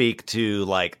able to speak to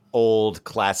like old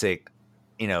classic,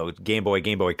 Game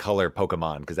Boy Color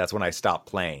Pokemon, because that's when I stopped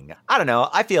playing. I don't know.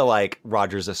 I feel like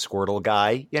Roger's a Squirtle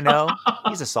guy,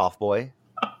 He's a soft boy.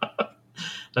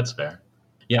 That's fair.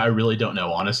 Yeah, I really don't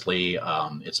know. Honestly,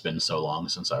 it's been so long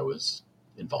since I was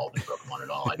involved in Pokemon at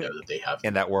all. I know that they have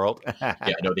in that world. Yeah,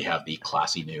 I know they have the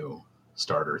classy new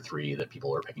starter 3 that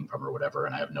people are picking from or whatever,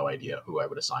 and I have no idea who I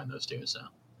would assign those to. So,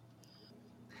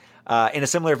 in a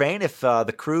similar vein, if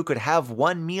the crew could have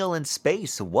one meal in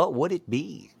space, what would it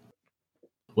be?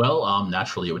 Well,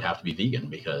 naturally, it would have to be vegan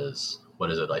because what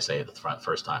is it I say at the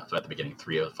first time at the beginning?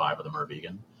 3 of 5 of them are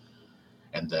vegan,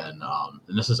 and then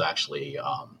and this is actually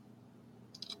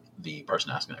the person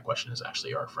asking that question is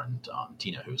actually our friend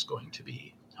Tina, who's going to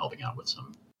be helping out with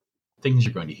some things.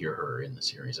 You're going to hear her in the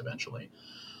series eventually.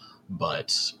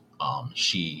 But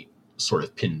she sort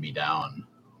of pinned me down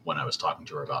when I was talking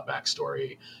to her about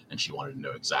backstory, and she wanted to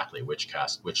know exactly which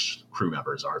crew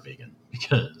members are vegan,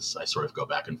 because I sort of go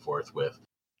back and forth with,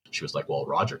 she was like, well,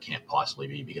 Roger can't possibly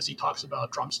be because he talks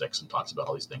about drumsticks and talks about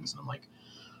all these things. And I'm like,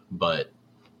 but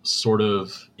sort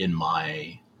of in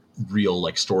my real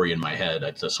like story in my head,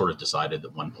 I just sort of decided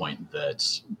at one point that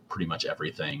pretty much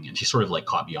everything, and she sort of like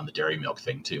caught me on the dairy milk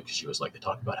thing too, because she was like, they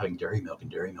talk about having dairy milk and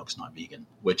dairy milk's not vegan,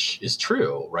 which is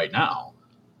true right now,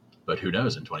 but who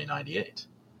knows in 2098.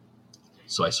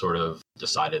 So I sort of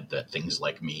decided that things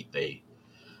like meat,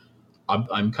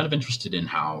 I'm kind of interested in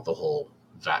how the whole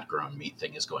vat grown meat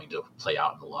thing is going to play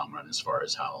out in the long run, as far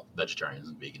as how vegetarians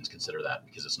and vegans consider that,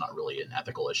 because it's not really an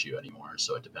ethical issue anymore.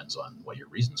 So it depends on what your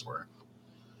reasons were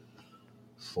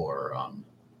for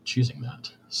choosing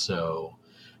that. So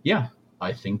yeah,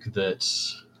 I think that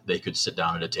they could sit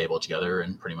down at a table together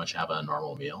and pretty much have a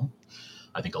normal meal.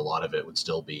 I think a lot of it would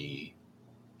still be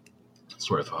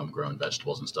sort of homegrown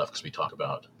vegetables and stuff, because we talk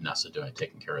about Nessa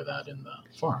taking care of that in the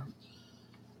farm.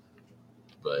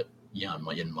 But yeah,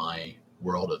 in my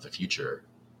world of the future,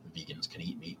 vegans can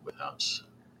eat meat without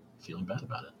feeling bad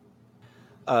about it.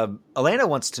 Elena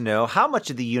wants to know, how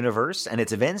much of the universe and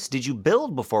its events did you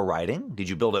build before writing? Did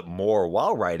you build it more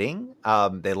while writing?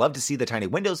 They love to see the tiny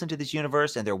windows into this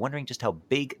universe, and they're wondering just how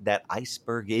big that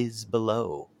iceberg is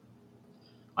below.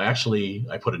 I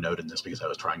put a note in this because I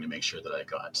was trying to make sure that I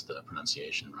got the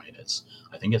pronunciation right.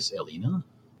 I think it's Elena,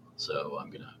 so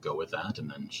I'm going to go with that, and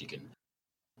then she can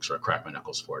sort of crack my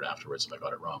knuckles for it afterwards if I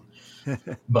got it wrong.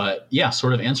 But yeah,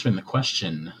 sort of answering the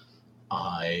question,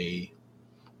 I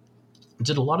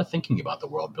did a lot of thinking about the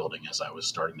world building as I was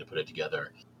starting to put it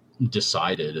together.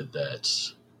 Decided that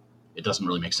it doesn't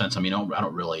really make sense. I mean, I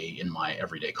don't really, in my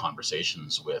everyday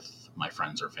conversations with my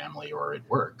friends or family or at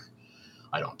work,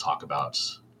 I don't talk about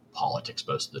politics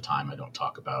most of the time. I don't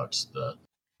talk about the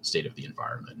state of the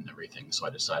environment and everything. So I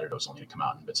decided I was only going to come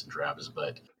out in bits and drabs,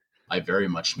 but I very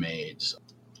much made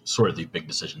sort of the big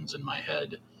decisions in my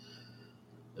head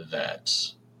that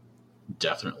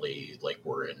definitely like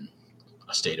were in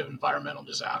a state of environmental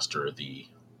disaster. The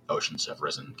oceans have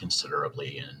risen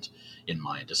considerably, and in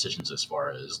my decisions as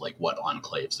far as like what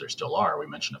enclaves there still are, we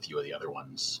mentioned a few of the other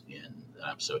ones in an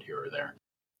episode here or there,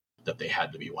 that they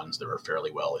had to be ones that were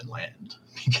fairly well inland,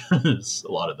 because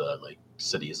a lot of the like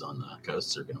cities on the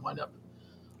coasts are going to wind up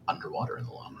underwater in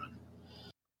the long run.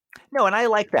 No, and I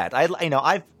like that.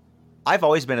 I've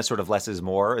always been a sort of less is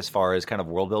more as far as kind of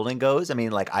world building goes. I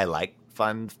mean, like, I like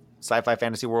fun sci-fi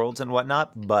fantasy worlds and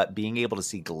whatnot, but being able to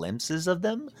see glimpses of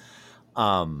them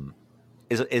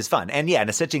is fun. And yeah, in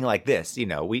a setting like this,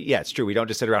 it's true. We don't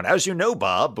just sit around, as you know,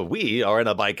 Bob, but we are in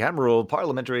a bicameral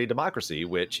parliamentary democracy,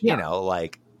 which,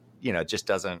 just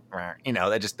doesn't,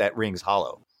 that rings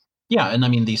hollow. Yeah. And I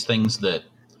mean, these things that,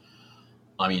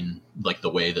 like the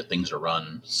way that things are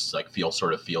run, like feel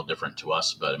different to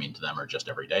us, but I mean, to them are just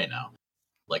every day now.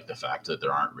 Like the fact that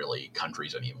there aren't really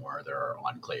countries anymore. There are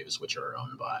enclaves which are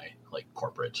owned by like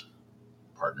corporate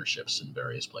partnerships in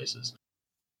various places.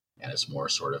 And it's more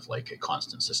sort of like a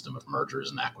constant system of mergers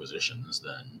and acquisitions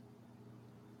than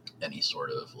any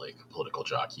sort of like political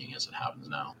jockeying as it happens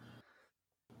now.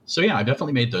 So yeah, I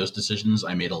definitely made those decisions.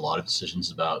 I made a lot of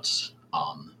decisions about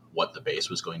what the base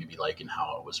was going to be like and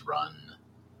how it was run.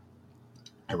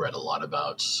 I read a lot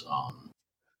about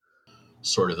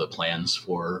sort of the plans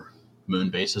for moon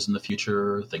bases in the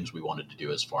future, things we wanted to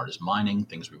do as far as mining,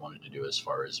 things we wanted to do as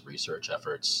far as research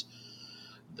efforts,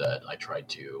 that I tried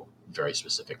to very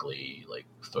specifically like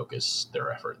focus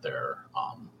their effort, their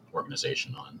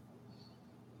organization on.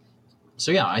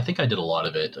 So yeah, I think I did a lot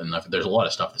of it, and there's a lot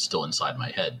of stuff that's still inside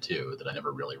my head too that I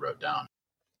never really wrote down.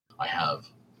 I have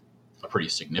a pretty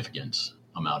significant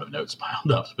amount of notes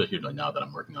piled up, particularly now that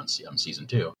I'm working on season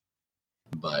 2.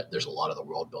 But there's a lot of the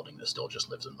world building that still just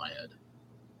lives in my head.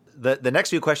 The next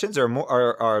few questions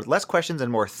are less questions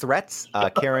and more threats.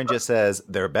 Karen just says,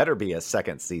 there better be a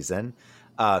second season.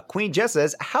 Queen Jess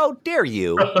says, how dare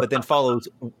you? But then follows,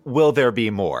 will there be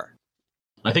more?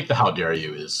 I think the how dare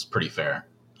you is pretty fair.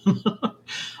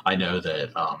 I know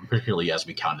that particularly as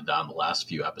we counted down the last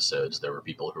few episodes, there were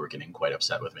people who were getting quite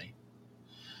upset with me.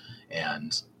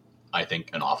 And I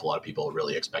think an awful lot of people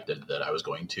really expected that I was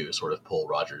going to sort of pull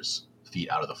Roger's feet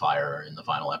out of the fire in the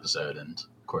final episode. And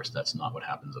of course, that's not what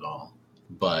happens at all.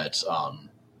 But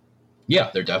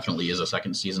yeah, there definitely is a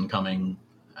second season coming.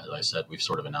 As I said, we've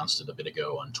sort of announced it a bit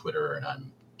ago on Twitter, and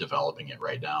I'm developing it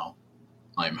right now.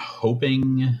 I'm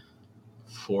hoping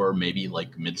for maybe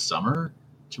like midsummer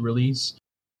to release.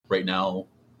 Right now,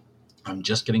 I'm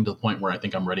just getting to the point where I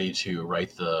think I'm ready to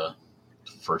write the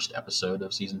first episode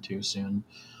of season 2 soon.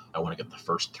 I want to get the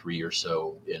first 3 or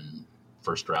so in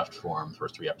first draft form,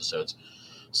 first 3 episodes,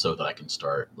 so that I can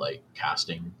start like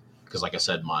casting. Because like I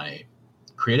said, my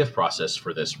creative process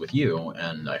for this with you,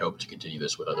 and I hope to continue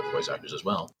this with other voice actors as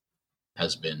well,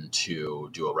 has been to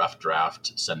do a rough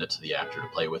draft, send it to the actor to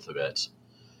play with a bit,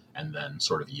 and then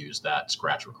sort of use that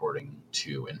scratch recording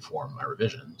to inform my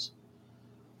revisions.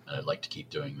 And I'd like to keep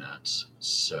doing that.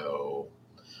 So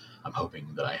I'm hoping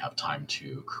that I have time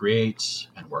to create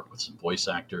and work with some voice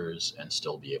actors and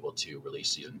still be able to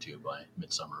release season 2 by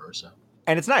midsummer or so.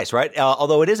 And it's nice, right?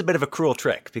 Although it is a bit of a cruel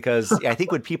trick, because I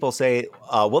think when people say,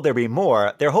 will there be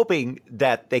more, they're hoping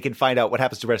that they can find out what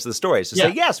happens to the rest of the story. So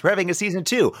say, yes, we're having a season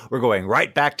 2. We're going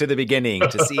right back to the beginning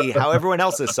to see how everyone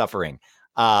else is suffering.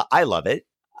 I love it.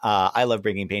 I love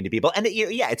bringing pain to people. And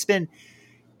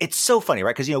it's so funny,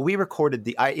 right? Because, we recorded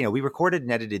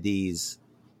and edited these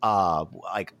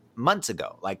like months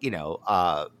ago,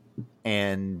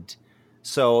 and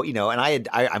so, and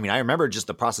I remember just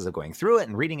the process of going through it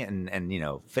and reading it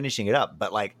and finishing it up.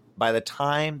 But like by the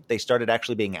time they started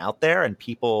actually being out there and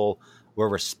people were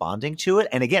responding to it,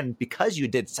 and again, because you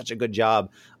did such a good job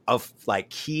of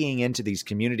like keying into these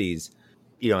communities,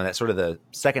 in that sort of the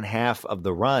second half of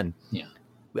the run,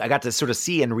 I got to sort of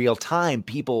see in real time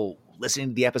people listening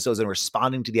to the episodes and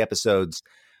responding to the episodes,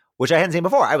 which I hadn't seen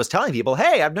before. I was telling people,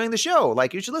 hey, I'm doing the show.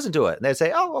 Like, you should listen to it. And they'd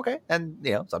say, oh, okay. And,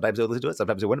 sometimes they would listen to it,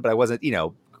 sometimes they wouldn't. But I wasn't,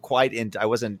 quite into,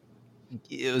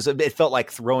 it felt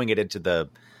like throwing it into the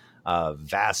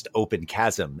vast open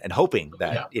chasm and hoping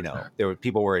that,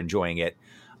 people were enjoying it.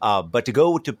 But to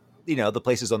go to, the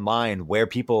places online where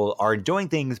people are enjoying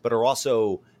things, but are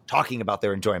also talking about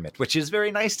their enjoyment, which is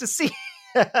very nice to see.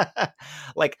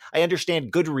 Like, I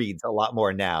understand Goodreads a lot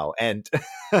more now and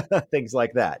things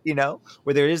like that,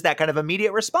 where there is that kind of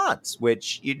immediate response,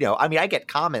 which, I get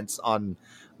comments on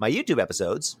my YouTube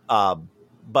episodes.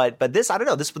 But this, I don't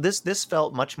know, this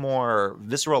felt much more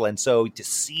visceral. And so to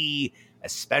see,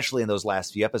 especially in those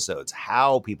last few episodes,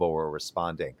 how people were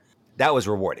responding, that was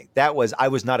rewarding. I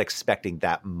was not expecting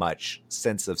that much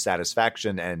sense of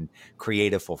satisfaction and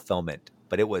creative fulfillment,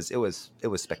 but it was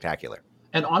spectacular.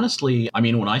 And honestly,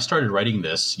 when I started writing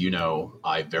this,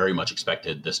 I very much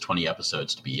expected this 20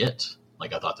 episodes to be it.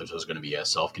 Like, I thought this was going to be a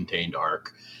self-contained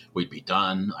arc. We'd be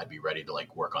done. I'd be ready to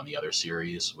like work on the other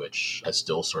series, which has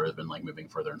still sort of been like moving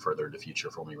further and further into the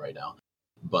future for me right now.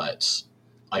 But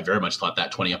I very much thought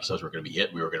that 20 episodes were going to be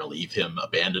it. We were going to leave him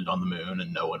abandoned on the moon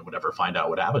and no one would ever find out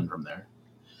what happened from there.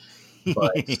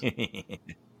 But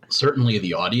certainly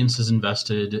the audience is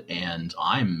invested, and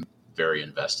I'm very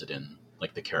invested in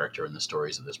like the character and the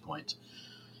stories at this point.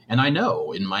 And I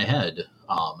know in my head,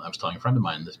 I was telling a friend of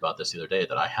mine about this the other day,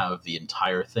 that I have the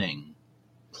entire thing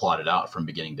plotted out from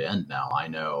beginning to end now. I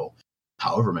know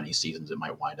however many seasons it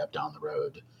might wind up down the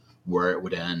road, where it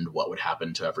would end, what would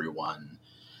happen to everyone.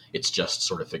 It's just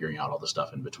sort of figuring out all the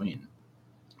stuff in between.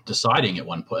 Deciding at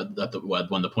one point,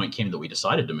 when the point came that we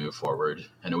decided to move forward,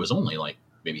 and it was only like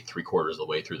maybe 3/4 of the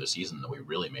way through the season that we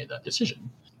really made that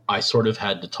decision, I sort of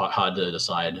had to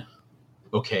decide,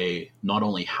 okay, not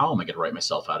only how am I going to write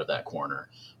myself out of that corner,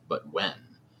 but when.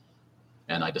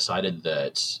 And I decided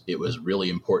that it was really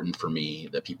important for me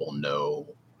that people know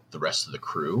the rest of the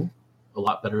crew a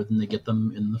lot better than they get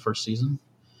them in the first season.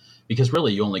 Because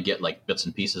really, you only get like bits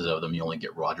and pieces of them. You only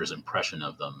get Roger's impression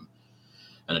of them.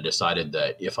 And I decided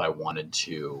that if I wanted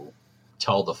to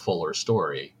tell the fuller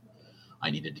story, I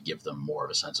needed to give them more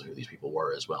of a sense of who these people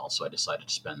were as well. So I decided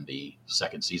to spend the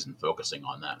second season focusing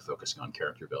on that, focusing on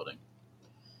character building.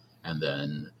 And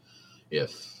then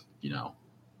if,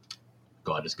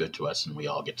 God is good to us and we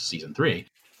all get to season 3,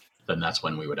 then that's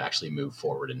when we would actually move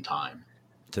forward in time.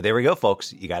 So there we go,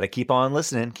 folks. You got to keep on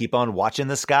listening, keep on watching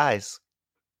the skies.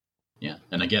 Yeah.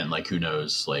 And again, like, who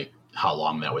knows, like, how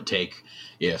long that would take.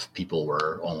 If people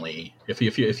were only, if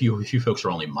you folks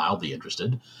are only mildly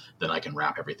interested, then I can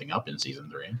wrap everything up in season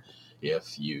 3.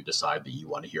 If you decide that you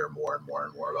want to hear more and more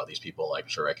and more about these people, I'm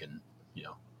sure I can,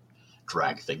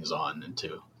 drag things on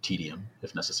into tedium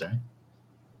if necessary.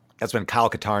 That's when Kyle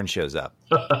Katarn shows up.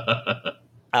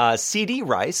 CD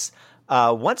Rice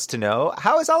wants to know,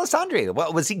 how is Alessandri?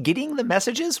 What, was he getting the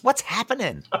messages? What's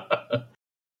happening?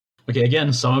 Okay,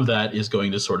 again, some of that is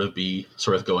going to sort of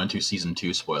go into season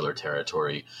 2 spoiler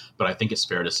territory, but I think it's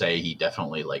fair to say he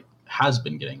definitely has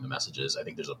been getting the messages. I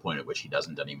think there's a point at which he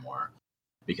doesn't anymore,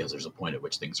 because there's a point at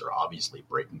which things are obviously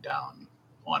breaking down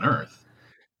on Earth.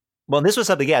 Well, this was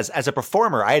something, yes, as a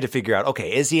performer, I had to figure out,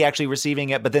 okay, is he actually receiving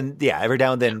it? But then, every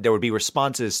now and then there would be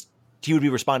responses. He would be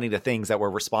responding to things that were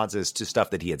responses to stuff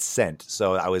that he had sent.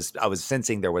 So I was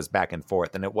sensing there was back and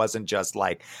forth, and it wasn't just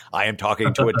like, I am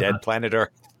talking to a dead planet Earth.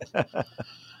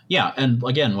 Yeah, and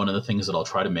again, one of the things that I'll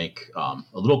try to make a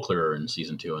little clearer in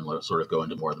season 2 and sort of go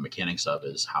into more of the mechanics of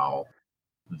is how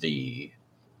the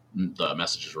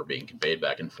messages were being conveyed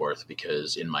back and forth,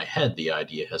 because in my head, the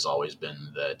idea has always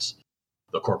been that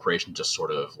the corporation just sort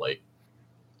of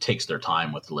takes their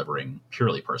time with delivering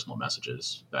purely personal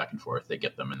messages back and forth. They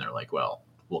get them and they're like, well,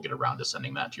 we'll get around to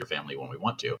sending that to your family when we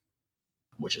want to,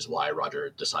 which is why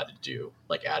Roger decided to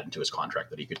add into his contract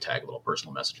that he could tag little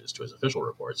personal messages to his official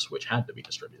reports, which had to be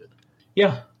distributed.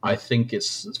 Yeah, I think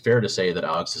it's fair to say that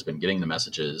Alex has been getting the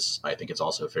messages. I think it's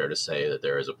also fair to say that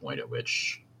there is a point at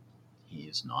which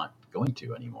he's not going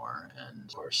to anymore. And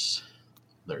of course,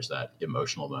 there's that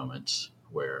emotional moment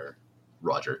where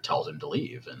Roger tells him to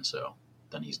leave. And so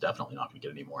then he's definitely not going to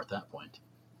get any more at that point.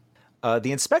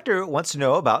 The inspector wants to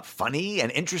know about funny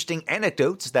and interesting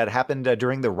anecdotes that happened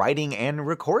during the writing and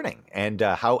recording, and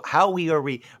how we are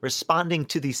responding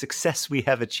to the success we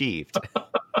have achieved.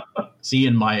 See,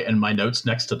 in my notes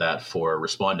next to that for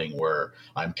responding were,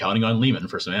 I'm counting on Lehman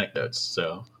for some anecdotes.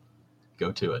 So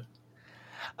go to it.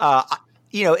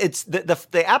 It's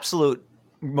the absolute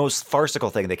most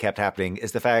farcical thing that kept happening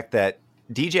is the fact that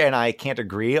DJ and I can't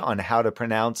agree on how to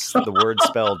pronounce the word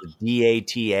spelled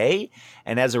D-A-T-A.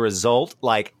 And as a result,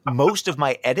 most of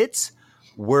my edits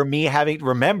were me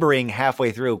remembering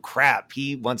halfway through, crap,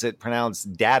 he wants it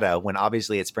pronounced data when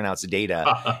obviously it's pronounced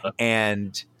data.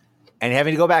 and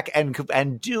having to go back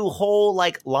and do whole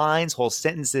lines, whole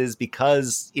sentences,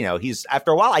 because, he's,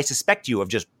 after a while, I suspect you of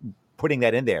just putting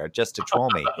that in there just to troll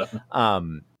me.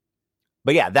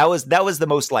 But yeah, that was the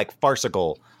most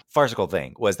farcical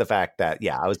thing, was the fact that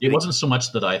it wasn't so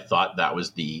much that I thought that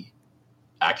was the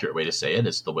accurate way to say it.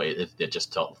 It's the way it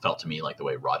just felt to me like the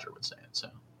way Roger would say it. So,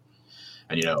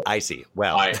 and I see.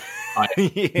 Well, I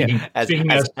as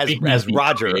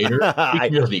Roger, speaking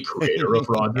as the creator of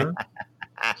Roger,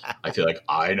 I feel like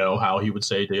I know how he would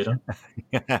say data.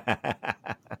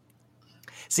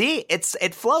 See,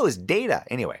 it flows data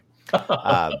anyway.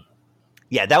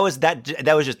 Yeah, that was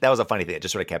a funny thing. It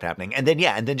just sort of kept happening. And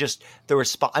then just the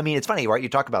response. I mean, it's funny, right? You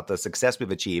talk about the success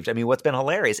we've achieved. I mean, what's been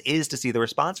hilarious is to see the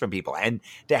response from people and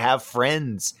to have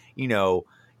friends, be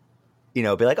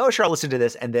like, oh, sure, I'll listen to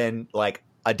this. And then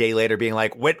a day later being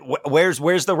like,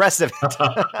 where's the rest of it?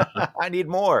 I need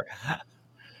more.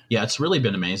 Yeah, it's really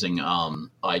been amazing. I'm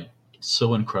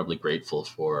so incredibly grateful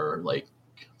for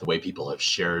the way people have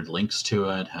shared links to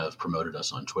it, have promoted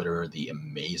us on Twitter, the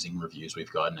amazing reviews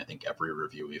we've gotten. I think every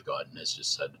review we've gotten has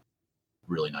just said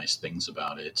really nice things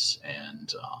about it.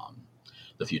 And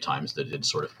the few times that it did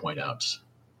sort of point out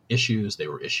issues, they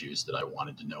were issues that I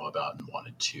wanted to know about and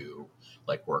wanted to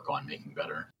work on making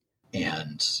better.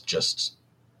 And just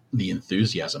the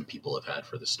enthusiasm people have had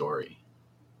for the story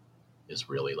is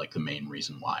really the main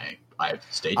reason why I've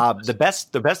stayed.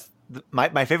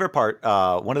 My favorite part,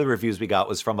 one of the reviews we got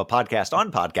was from a podcast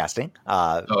on podcasting.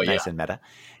 Nice and meta.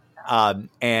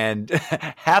 And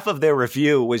half of their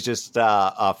review was just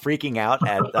freaking out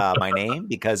at my name,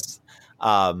 because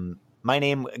my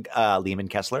name, Lehman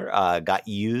Kessler, got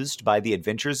used by the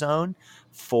Adventure Zone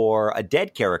for a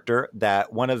dead character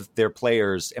that one of their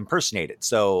players impersonated.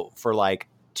 So for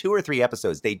 2 or 3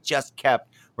 episodes, they just kept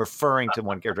referring to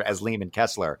one character as Lehman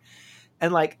Kessler.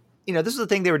 And this is the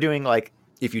thing they were doing,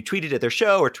 if you tweeted at their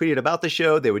show or tweeted about the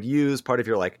show, they would use part of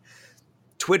your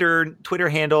Twitter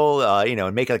handle,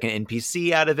 and make an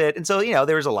NPC out of it. And so,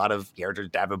 there was a lot of characters,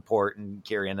 Davenport and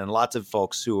Kieran, and lots of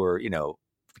folks who were,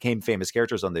 became famous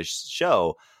characters on this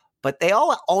show. but they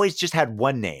all always just had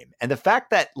one name. And the fact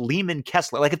that Lehman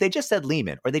Kessler, like if they just said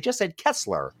Lehman or they just said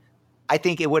Kessler, I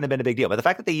think it wouldn't have been a big deal. But the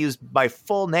fact that they used my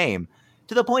full name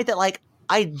to the point that like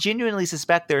I genuinely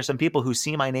suspect there are some people who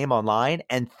see my name online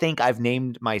and think I've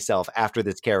named myself after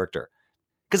this character.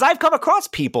 Because I've come across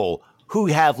people who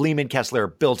have Lehman Kessler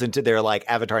built into their like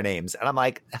avatar names. And I'm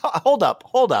like, hold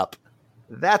up.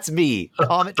 That's me.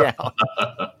 Calm it down.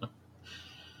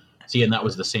 See, and that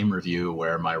was the same review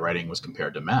where my writing was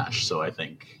compared to MASH. So I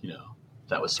think,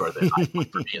 that was sort of the high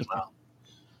point for me as well.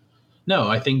 No,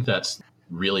 I think that's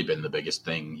really been the biggest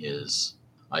thing is,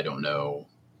 I don't know.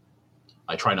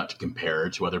 I try not to compare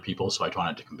to other people. So I try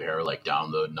not to compare like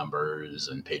download numbers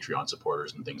and Patreon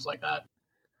supporters and things like that.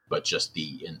 But just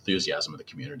the enthusiasm of the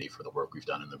community for the work we've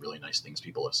done and the really nice things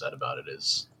people have said about it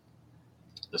is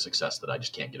the success that I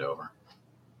just can't get over.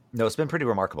 No, it's been pretty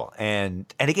remarkable.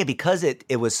 And again, because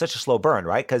it was such a slow burn,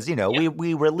 right? Because,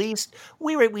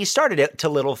 we started it to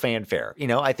little fanfare.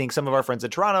 I think some of our friends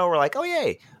in Toronto were like, oh,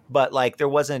 yay. But like there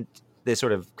wasn't this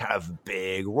sort of kind of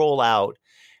big rollout.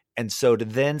 And so to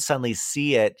then suddenly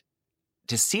see it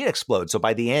explode. So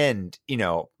by the end,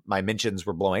 my mentions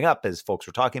were blowing up as folks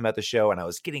were talking about the show. And I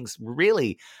was getting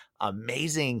really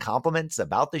amazing compliments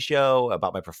about the show,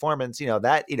 about my performance,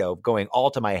 going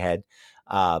all to my head.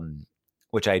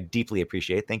 Which I deeply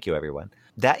appreciate. Thank you, everyone.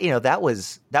 That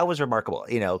was remarkable.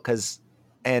 Because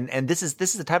and this is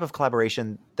the type of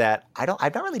collaboration that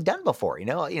I've not really done before.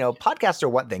 Podcasts are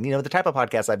one thing. The type of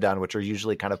podcasts I've done, which are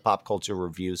usually kind of pop culture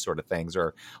reviews sort of things,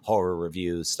 or horror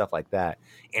reviews, stuff like that,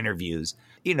 interviews.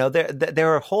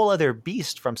 They're a whole other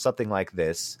beast from something like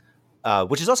this.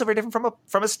 Which is also very different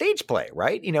from a stage play,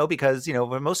 right? Because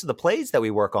most of the plays that we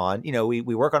work on, we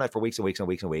work on it for weeks and weeks and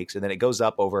weeks and weeks, and then it goes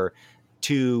up over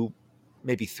 2,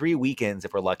 maybe 3 weekends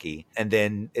if we're lucky, and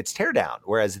then it's teardown.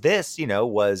 Whereas this,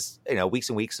 was weeks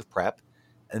and weeks of prep,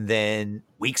 and then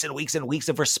weeks and weeks and weeks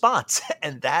of response,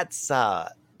 and that's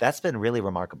been really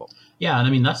remarkable. Yeah, and I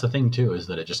mean that's the thing too, is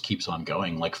that it just keeps on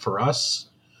going. Like for us,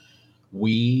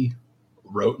 we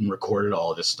wrote and recorded all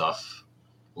of this stuff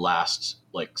last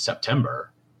August,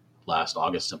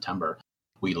 September.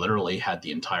 We literally had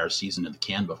the entire season in the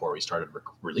can before we started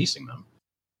releasing them.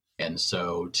 And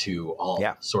so to all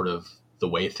sort of the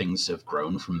way things have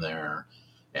grown from there,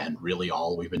 and really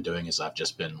all we've been doing is I've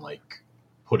just been like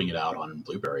putting it out on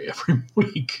Blueberry every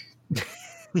week and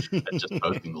just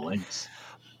posting the links.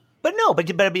 But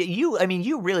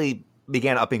you really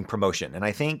began upping promotion. And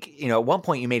I think, at one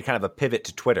point you made kind of a pivot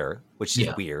to Twitter, which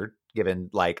is weird given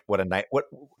like what a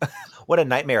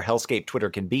nightmare hellscape Twitter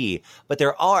can be. But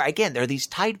there are these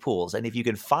tide pools, and if you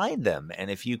can find them, and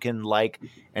if you can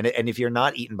and if you're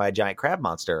not eaten by a giant crab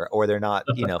monster, or they're not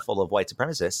full of white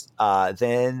supremacists,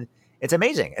 then it's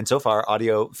amazing. And so far,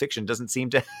 audio fiction doesn't seem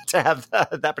to have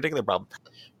that particular problem.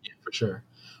 Yeah, for sure.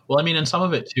 Well, I mean, and some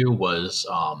of it too was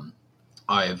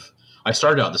I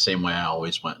started out the same way I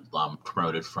always went,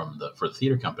 promoted for the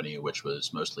theater company, which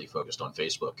was mostly focused on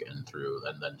Facebook and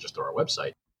then just through our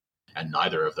website. And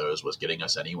neither of those was getting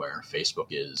us anywhere. Facebook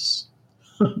is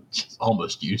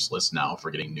almost useless now for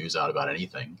getting news out about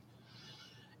anything.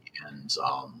 And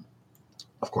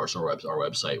of course, our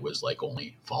website was like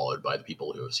only followed by the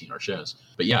people who have seen our shows.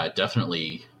 But yeah,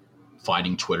 definitely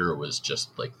finding Twitter was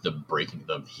just like the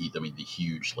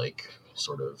huge like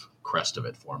sort of crest of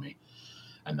it for me.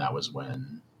 And that was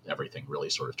when everything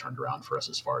really sort of turned around for us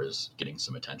as far as getting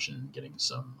some attention, getting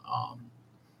some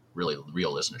really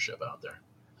real listenership out there.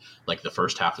 Like the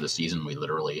first half of the season, we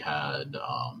literally had,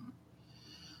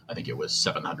 I think it was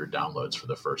 700 downloads for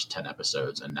the first 10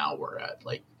 episodes. And now we're at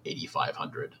like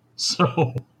 8,500.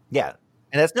 So yeah.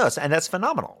 And that's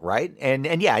phenomenal, right? And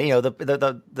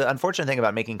the unfortunate thing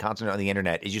about making content on the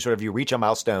internet is you reach a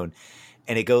milestone,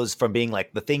 and it goes from being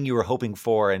like the thing you were hoping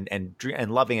for and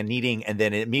loving and needing, and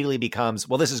then it immediately becomes,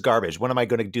 well, this is garbage. When am I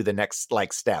going to do the next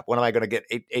step? When am I going to get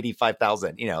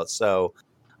 85,000? So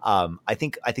I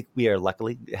think we are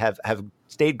luckily have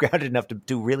stayed grounded enough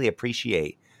to really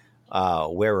appreciate where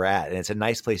we're at, and it's a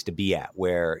nice place to be at,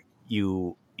 where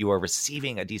you are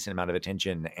receiving a decent amount of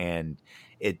attention, and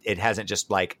it hasn't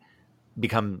just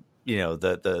become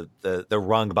the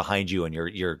rung behind you, and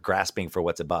you're grasping for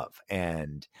what's above.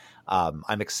 And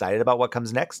I'm excited about what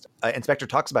comes next. Inspector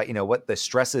talks about what the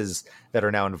stresses that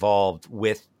are now involved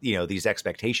with these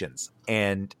expectations,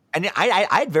 and I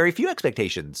had very few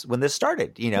expectations when this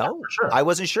started. For sure. I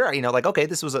wasn't sure. Okay,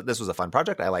 this was a fun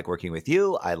project. I like working with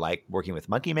you. I like working with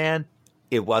Monkey Man.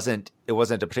 It wasn't a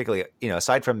particularly,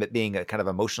 aside from it being a kind of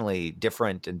emotionally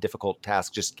different and difficult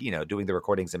task, just, doing the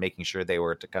recordings and making sure they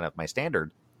were to kind of my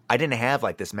standard. I didn't have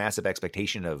this massive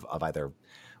expectation of either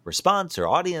response or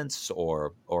audience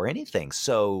or anything.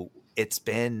 So it's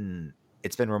been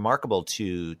remarkable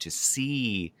to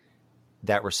see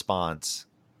that response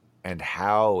and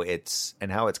how it's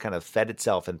kind of fed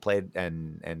itself and played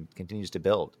and continues to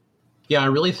build. Yeah, I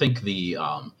really think the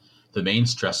main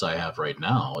stress I have right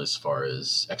now, as far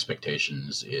as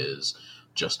expectations, is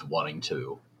just wanting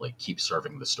to like keep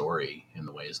serving the story in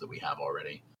the ways that we have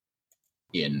already,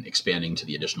 in expanding to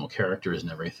the additional characters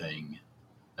and everything.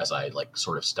 As I like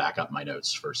sort of stack up my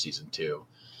notes for season 2,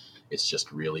 it's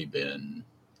just really been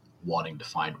wanting to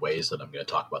find ways that I'm going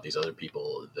to talk about these other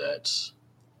people that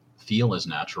feel as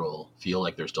natural, feel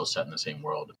like they're still set in the same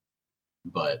world,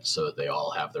 but so that they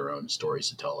all have their own stories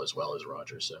to tell as well as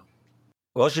Roger. So,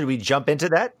 well, should we jump into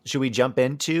that? Should we jump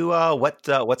into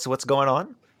what's going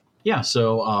on? Yeah.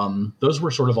 So those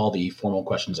were sort of all the formal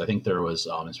questions. I think there was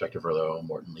Inspector Verlo,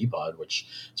 Morton Lee pod, which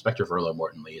Inspector Verlo,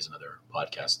 Morton Lee is another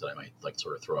podcast that I might like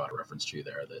sort of throw out a reference to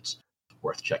there that's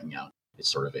worth checking out. It's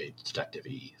sort of a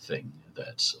detective-y thing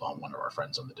that one of our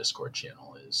friends on the Discord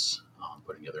channel is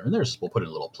putting together. And we'll put in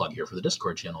a little plug here for the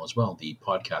Discord channel as well, the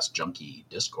Podcast Junkie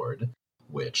Discord,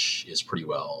 which is pretty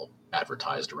well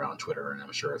advertised around Twitter. And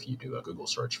I'm sure if you do a Google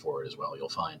search for it as well, you'll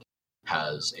find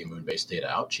has a Moonbase Data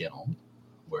Out channel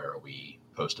where we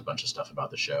post a bunch of stuff about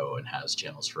the show, and has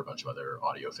channels for a bunch of other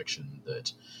audio fiction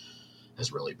that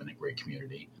has really been a great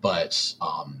community. But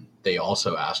they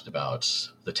also asked about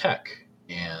the tech.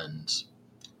 And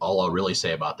all I'll really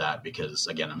say about that, because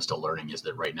again, I'm still learning, is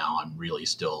that right now I'm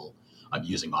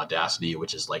using Audacity,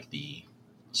 which is like the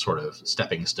sort of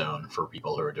stepping stone for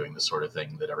people who are doing the sort of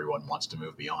thing that everyone wants to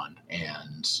move beyond,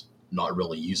 and not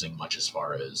really using much as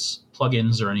far as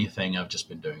plugins or anything. I've just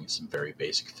been doing some very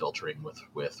basic filtering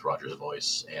with Roger's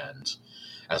voice. And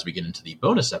as we get into the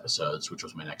bonus episodes, which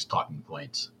was my next talking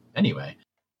point anyway,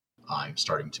 I'm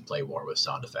starting to play more with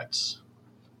sound effects.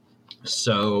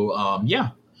 So,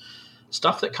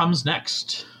 stuff that comes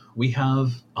next. We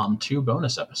have 2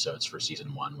 bonus episodes for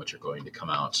season 1, which are going to come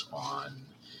out on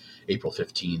April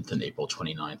 15th and April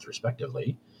 29th,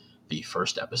 respectively. The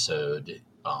first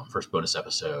bonus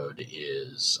episode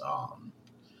is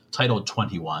titled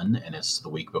 21, and it's the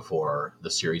week before the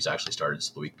series actually started. It's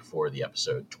the week before the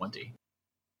episode 20.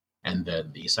 And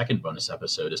then the second bonus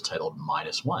episode is titled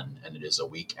 -1, and it is a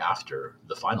week after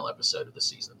the final episode of the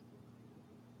season.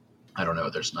 I don't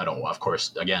know. Of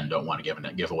course, again, don't want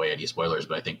to give away any spoilers,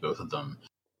 but I think both of them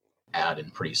add in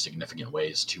pretty significant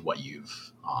ways to what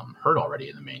you've heard already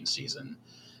in the main season,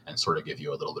 and sort of give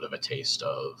you a little bit of a taste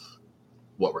of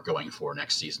what we're going for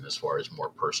next season, as far as more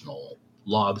personal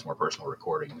logs, more personal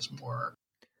recordings, more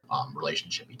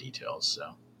relationship-y details.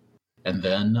 So, and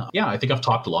then, I think I've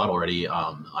talked a lot already.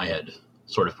 I had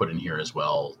sort of put in here as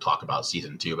well, talk about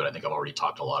season 2, but I think I've already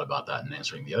talked a lot about that in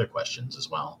answering the other questions as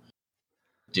well.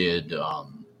 Did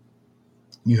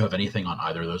you have anything on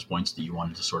either of those points that you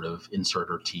wanted to sort of insert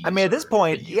or tease? I mean, at this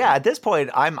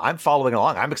point, I'm following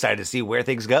along. I'm excited to see where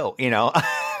things go. You know,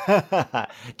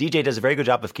 DJ does a very good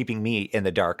job of keeping me in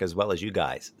the dark as well as you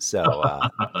guys. So,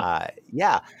 I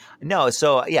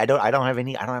don't have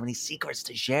any secrets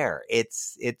to share.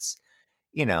 It's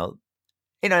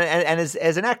and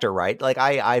as an actor, right? Like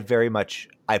I very much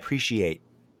appreciate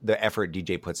the effort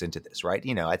DJ puts into this, right?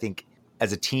 You know, I think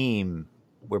as a team,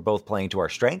 we're both playing to our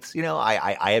strengths. You know,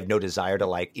 I have no desire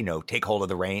to take hold of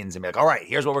the reins and be like, all right,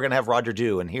 here's what we're going to have Roger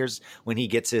do. And here's when he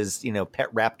gets his,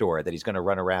 pet raptor that he's going to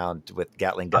run around with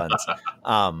Gatling guns.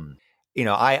 My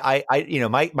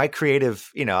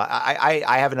creative,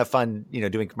 I have enough fun,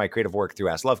 doing my creative work through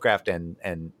Ask Lovecraft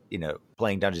and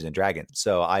playing Dungeons and Dragons.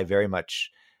 So I very much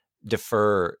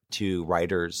defer to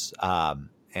writers.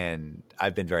 And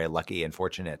I've been very lucky and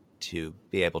fortunate to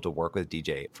be able to work with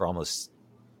DJ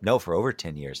for over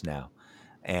 10 years now.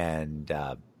 And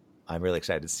I'm really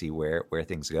excited to see where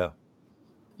things go.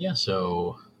 Yeah,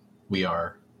 so we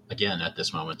are, again, at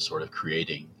this moment sort of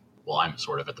creating, I'm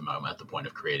sort of at the point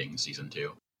of creating season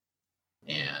 2.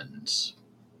 And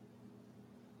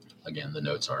again, the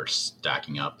notes are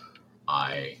stacking up.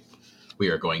 We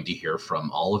are going to hear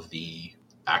from all of the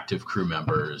active crew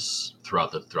members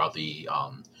throughout the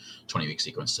 20-week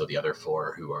sequence. So the other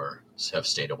 4 who have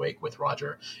stayed awake with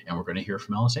Roger, and we're going to hear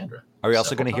from Alessandra. Are we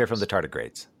also going to hear from the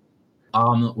tardigrades?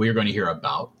 We are going to hear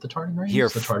about the tardigrades. Hear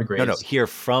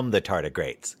from the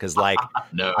tardigrades, because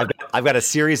no, I've got a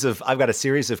series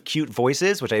of cute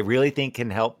voices, which I really think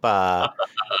can help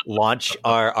launch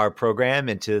our program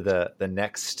into the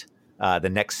next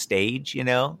stage.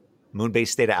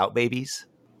 Moonbase Data Out babies.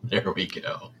 There we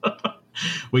go.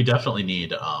 We definitely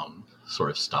need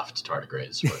sort of stuffed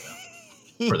tardigrades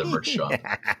for the merch shop.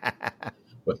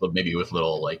 with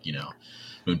little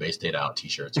Moonbase Data Out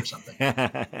t-shirts or something.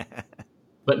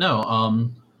 But no,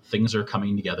 things are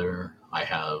coming together. I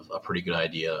have a pretty good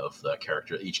idea of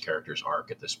each character's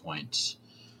arc at this point.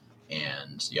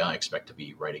 And yeah, I expect to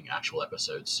be writing actual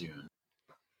episodes soon.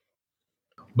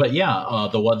 But yeah,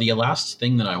 the last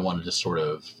thing that I wanted to sort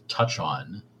of touch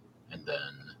on, and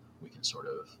then we can sort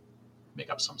of make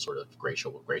up some sort of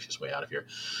gracious way out of here.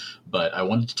 But I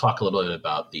wanted to talk a little bit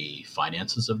about the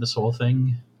finances of this whole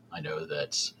thing. I know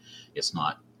that it's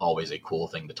not always a cool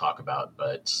thing to talk about,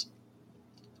 but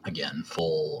again,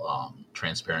 full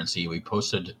transparency. We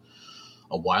posted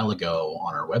a while ago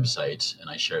on our website, and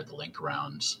I shared the link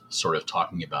around sort of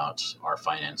talking about our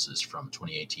finances from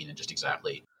 2018 and just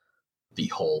exactly the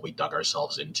hole we dug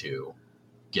ourselves into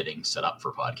getting set up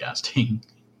for podcasting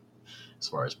as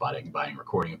far as buying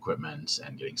recording equipment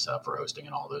and getting set up for hosting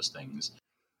and all those things.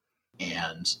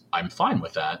 And I'm fine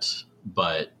with that,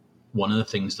 but one of the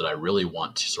things that I really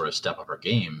want to sort of step up our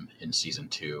game in season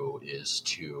 2 is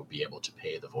to be able to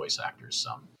pay the voice actors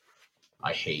some.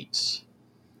 I hate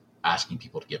asking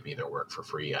people to give me their work for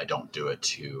free. I don't do it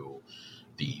to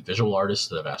the visual artists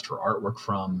that I've asked for artwork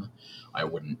from. I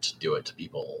wouldn't do it to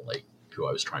people like who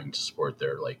I was trying to support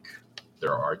their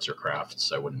arts or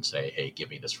crafts. I wouldn't say, hey, give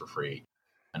me this for free.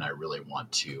 And I really want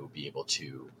to be able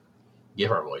to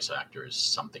give our voice actors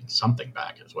something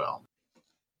back as well.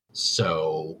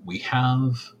 So we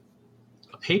have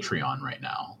a Patreon right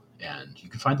now, and you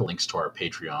can find the links to our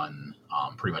Patreon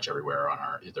pretty much everywhere on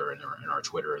either in our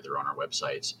Twitter or they're on our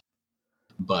websites.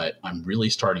 But I'm really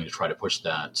starting to try to push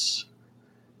that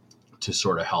to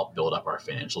sort of help build up our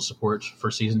financial support for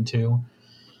season 2.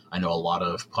 I know a lot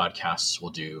of podcasts will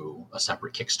do a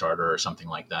separate Kickstarter or something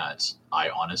like that. I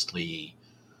honestly,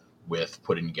 with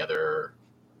putting together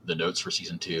the notes for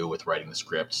season 2, with writing the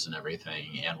scripts and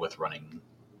everything, and with running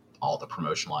all the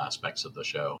promotional aspects of the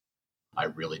show, I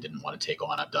really didn't want to take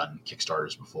on. I've done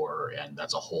Kickstarters before, and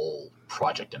that's a whole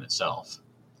project in itself.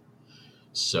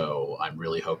 So I'm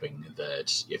really hoping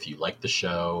that if you like the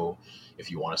show, if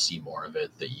you want to see more of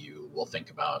it, that you will think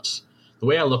about. The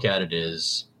way I look at it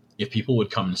is, if people would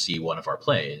come and see one of our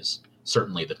plays,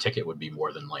 certainly the ticket would be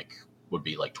like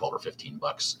 $12 or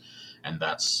 $15, and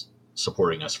that's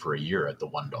supporting us for a year at the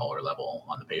 $1 level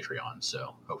on the Patreon.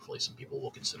 So hopefully some people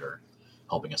will consider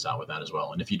helping us out with that as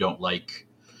well. And if you don't like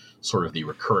sort of the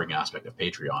recurring aspect of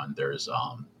Patreon, there's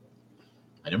I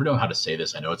never know how to say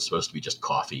this. I know it's supposed to be just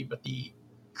coffee, but the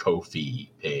Ko-fi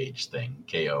page thing,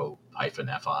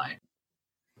 Ko-fi,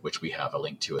 which we have a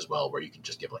link to as well, where you can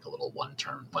just give like a little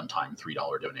one-time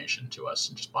 $3 donation to us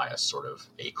and just buy us sort of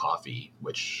a coffee,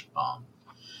 which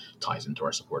ties into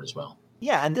our support as well.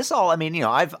 Yeah, and this all, I mean,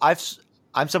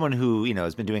 I'm someone who,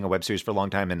 has been doing a web series for a long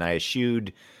time, and I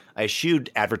eschewed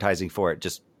advertising for it,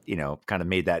 just, kind of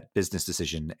made that business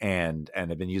decision, and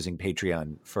I've been using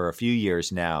Patreon for a few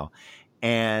years now.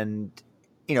 And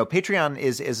Patreon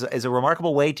is a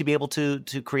remarkable way to be able to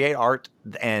create art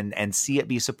and see it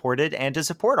be supported, and to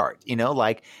support art.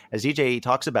 Like as DJ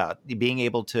talks about, being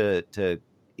able to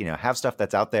have stuff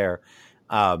that's out there,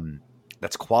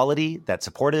 that's quality, that's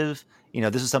supportive.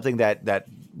 This is something that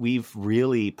we've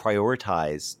really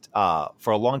prioritized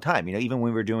for a long time. Even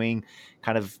when we were doing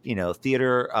kind of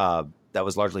theater that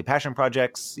was largely passion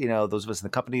projects. Those of us in the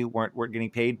company weren't getting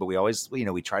paid, but we always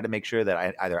we try to make sure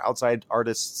that either outside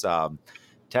artists,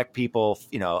 tech people,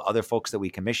 other folks that we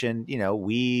commission,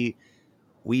 we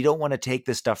don't want to take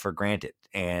this stuff for granted,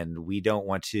 and we don't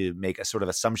want to make a sort of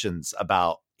assumptions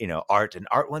about, art, and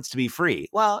art wants to be free.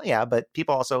 Well, yeah, but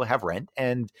people also have rent,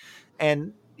 and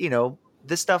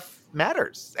this stuff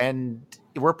matters, and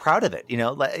we're proud of it.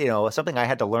 Something I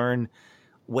had to learn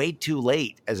way too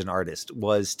late as an artist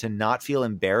was to not feel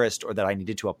embarrassed or that I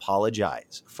needed to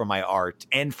apologize for my art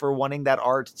and for wanting that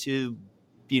art to,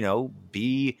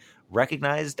 be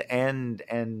recognized and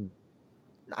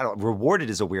I don't, rewarded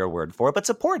is a weird word for it, but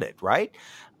supported, right?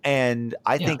 And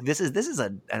I think this has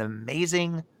been an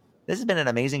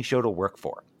amazing show to work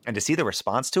for, and to see the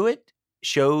response to it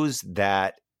shows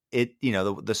that it,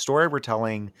 the story we're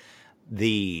telling,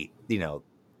 the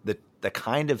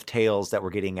kind of tales that we're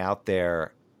getting out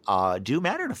there do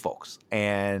matter to folks,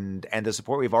 and the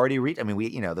support we've already reached. I mean,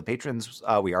 the patrons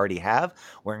we already have,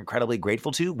 we're incredibly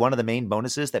grateful to. One of the main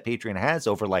bonuses that Patreon has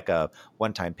over like a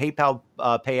one-time PayPal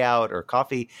payout or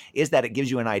coffee is that it gives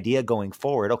you an idea going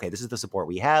forward. Okay, this is the support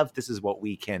we have. This is what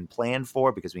we can plan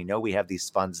for, because we know we have these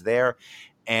funds there.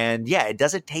 And yeah, it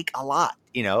doesn't take a lot,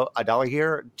 $1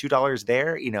 here, $2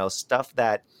 there, stuff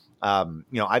that,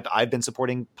 I've been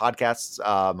supporting podcasts,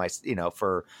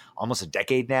 for almost a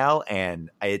decade now,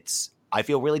 and it's I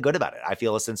feel really good about it. I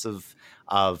feel a sense of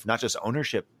not just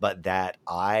ownership, but that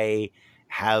I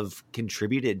have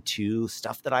contributed to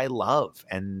stuff that I love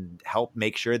and help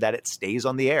make sure that it stays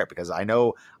on the air, because I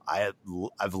know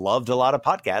I've loved a lot of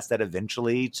podcasts that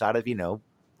eventually sort of,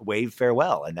 wave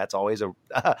farewell. And that's always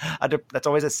that's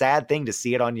always a sad thing to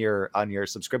see it on your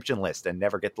subscription list and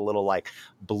never get the little like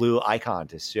blue icon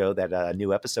to show that a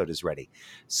new episode is ready.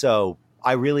 So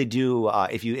I really do.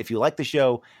 If you like the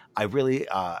show, I really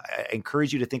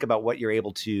encourage you to think about what you're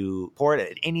able to support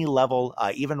at any level.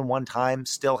 Even one time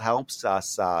still helps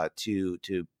us to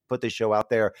put this show out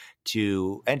there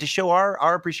to show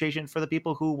our appreciation for the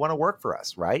people who want to work for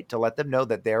us, right? To let them know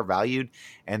that they're valued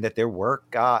and that their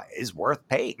work is worth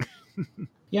paying.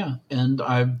 Yeah, and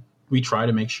we try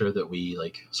to make sure that we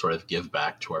sort of give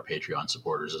back to our Patreon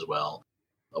supporters as well.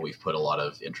 We've put a lot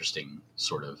of interesting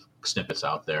sort of snippets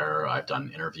out there. I've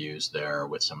done interviews there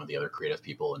with some of the other creative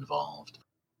people involved.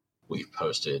 I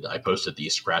posted the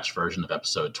scratch version of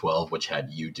episode 12, which had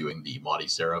you doing the Maudie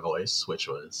Sarah voice, which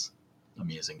was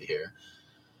amazing to hear.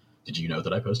 Did you know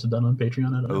that I posted that on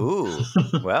Patreon at all? Ooh,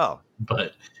 well.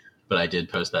 but I did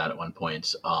post that at one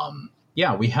point.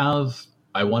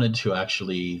 I wanted to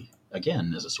actually,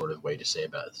 again, as a sort of way to say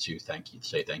thank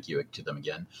you to them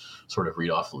again, sort of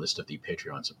read off the list of the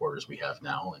Patreon supporters we have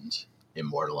now and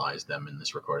immortalize them in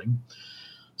this recording.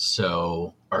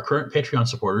 So our current Patreon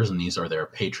supporters, and these are their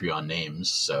Patreon names,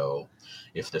 so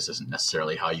if this isn't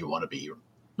necessarily how you want to be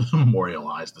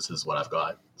memorialized, this is what I've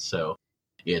got. So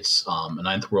it's a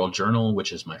Ninth World Journal,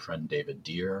 which is my friend David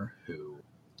Deere, who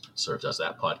serves as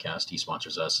that podcast. He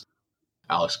sponsors us.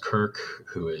 Alex Kirk,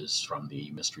 who is from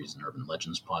the Mysteries and Urban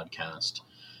Legends podcast.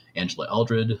 Angela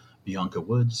Eldred, Bianca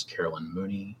Woods, Carolyn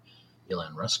Mooney,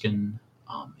 Ilan Ruskin,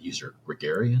 user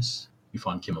Gregarious,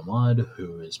 Yufan Kim Ahmad,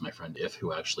 who is my friend If,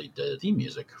 who actually did the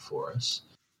music for us.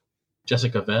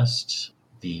 Jessica Vest,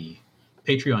 the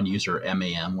Patreon user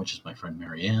MAM, which is my friend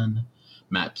Marianne,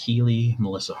 Matt Keeley,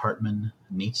 Melissa Hartman,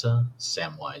 Nitsa,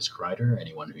 Samwise Kreider.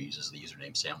 Anyone who uses the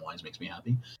username Samwise makes me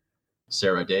happy.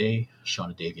 Sarah Day,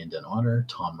 Shauna Davian Den Honor,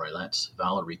 Tom Rylette,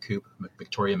 Valerie Coop,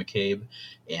 Victoria McCabe,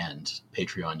 and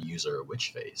Patreon user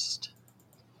Witchfaced.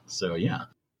 So yeah,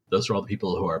 those are all the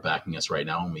people who are backing us right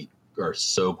now, and we are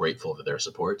so grateful for their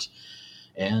support.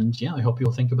 And yeah, I hope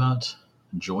you'll think about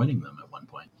joining them at one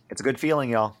point. It's a good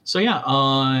feeling, y'all. So yeah,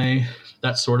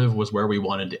 that sort of was where we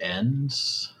wanted to end.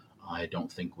 I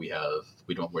don't think we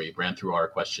ran through our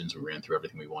questions. We ran through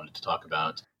everything we wanted to talk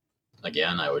about.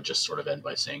 Again, I would just sort of end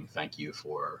by saying thank you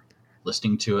for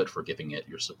listening to it, for giving it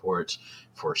your support,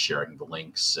 for sharing the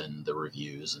links and the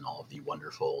reviews and all of the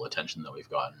wonderful attention that we've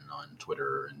gotten on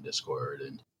Twitter and Discord.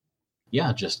 And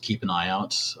yeah, just keep an eye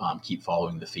out. Keep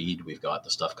following the feed. We've got the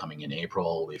stuff coming in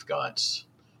April.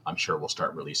 I'm sure we'll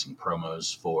start releasing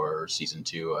promos for season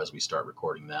 2 as we start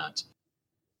recording that.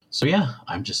 So yeah,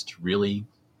 I'm just really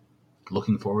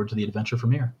looking forward to the adventure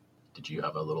from here. Did you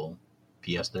have a little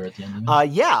PS there at the end?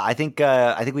 Yeah, I think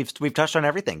we've touched on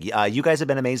everything. You guys have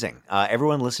been amazing.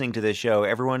 Everyone listening to this show,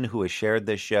 everyone who has shared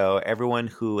this show, everyone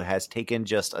who has taken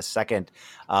just a second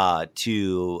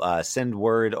to send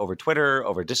word over Twitter,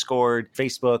 over Discord,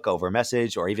 Facebook, over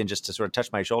message, or even just to sort of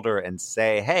touch my shoulder and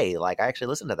say, hey, I actually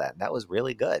listened to that. That was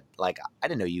really good. I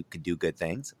didn't know you could do good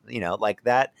things.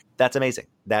 That. That's amazing.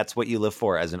 That's what you live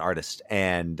for as an artist.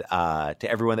 And to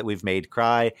everyone that we've made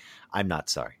cry, I'm not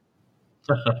sorry.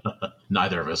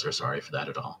 Neither of us are sorry for that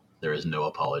at all. There is no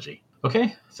apology.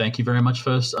 Okay, thank you very much,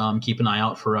 folks. Keep an eye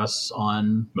out for us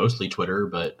on mostly Twitter,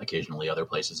 but occasionally other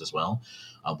places as well.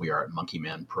 We are at Monkey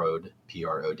Man Prod,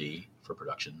 Prod, for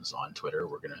productions on Twitter.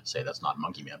 We're going to say that's not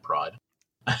Monkey Man Prod.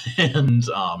 And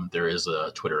there is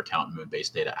a Twitter account,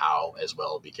 Moonbase Data Ow, as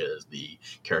well, because the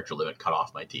character limit cut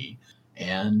off my T.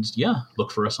 And yeah,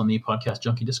 look for us on the Podcast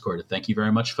Junkie Discord. Thank you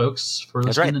very much, folks, for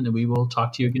listening, and we will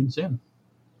talk to you again soon.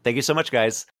 Thank you so much,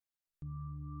 guys.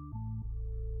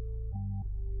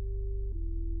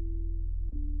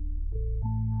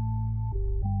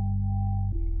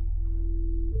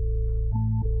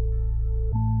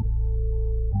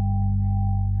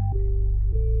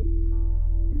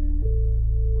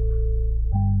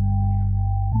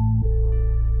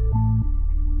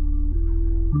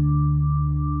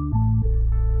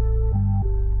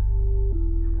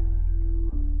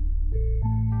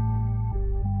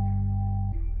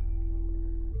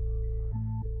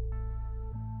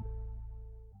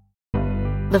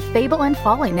 The Fable and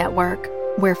Folly Network,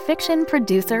 where fiction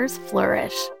producers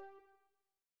flourish.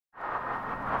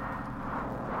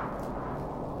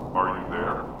 Are you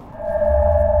there?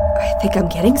 I think I'm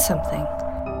getting something.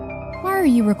 Why are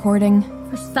you recording?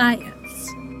 For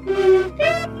science.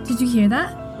 Did you hear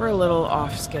that? We're a little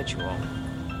off schedule.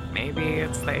 Maybe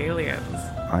it's the aliens.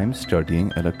 I'm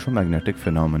studying electromagnetic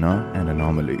phenomena and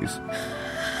anomalies.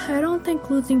 I don't think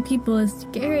losing people is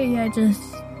scary. I just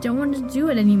don't want to do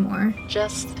it anymore.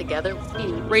 Just together.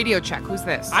 Radio check, who's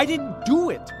this? I didn't do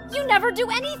it. You never do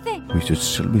anything. We should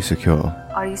still be secure.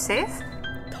 Are you safe?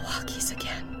 The walkies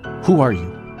again. Who are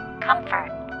you? Comfort.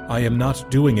 I am not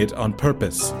doing it on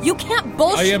purpose. You can't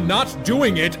bullshit. I am not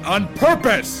doing it on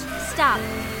purpose. Stop.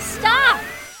 Stop!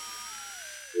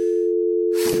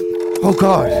 Oh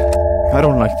God! I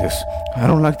don't like this. I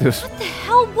don't like this. What the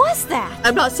hell was that?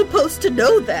 I'm not supposed to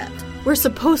know that. We're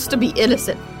supposed to be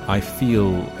innocent. I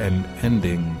feel an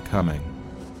ending coming.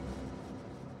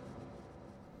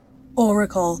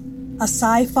 Oracle, a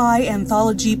sci-fi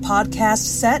anthology podcast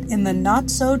set in the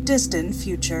not-so-distant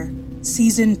future.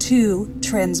 Season 2,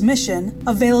 Transmission,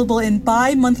 available in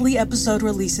bi-monthly episode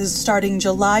releases starting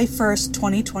July 1st,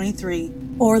 2023.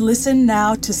 Or listen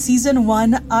now to Season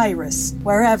 1, Iris,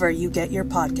 wherever you get your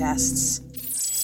podcasts.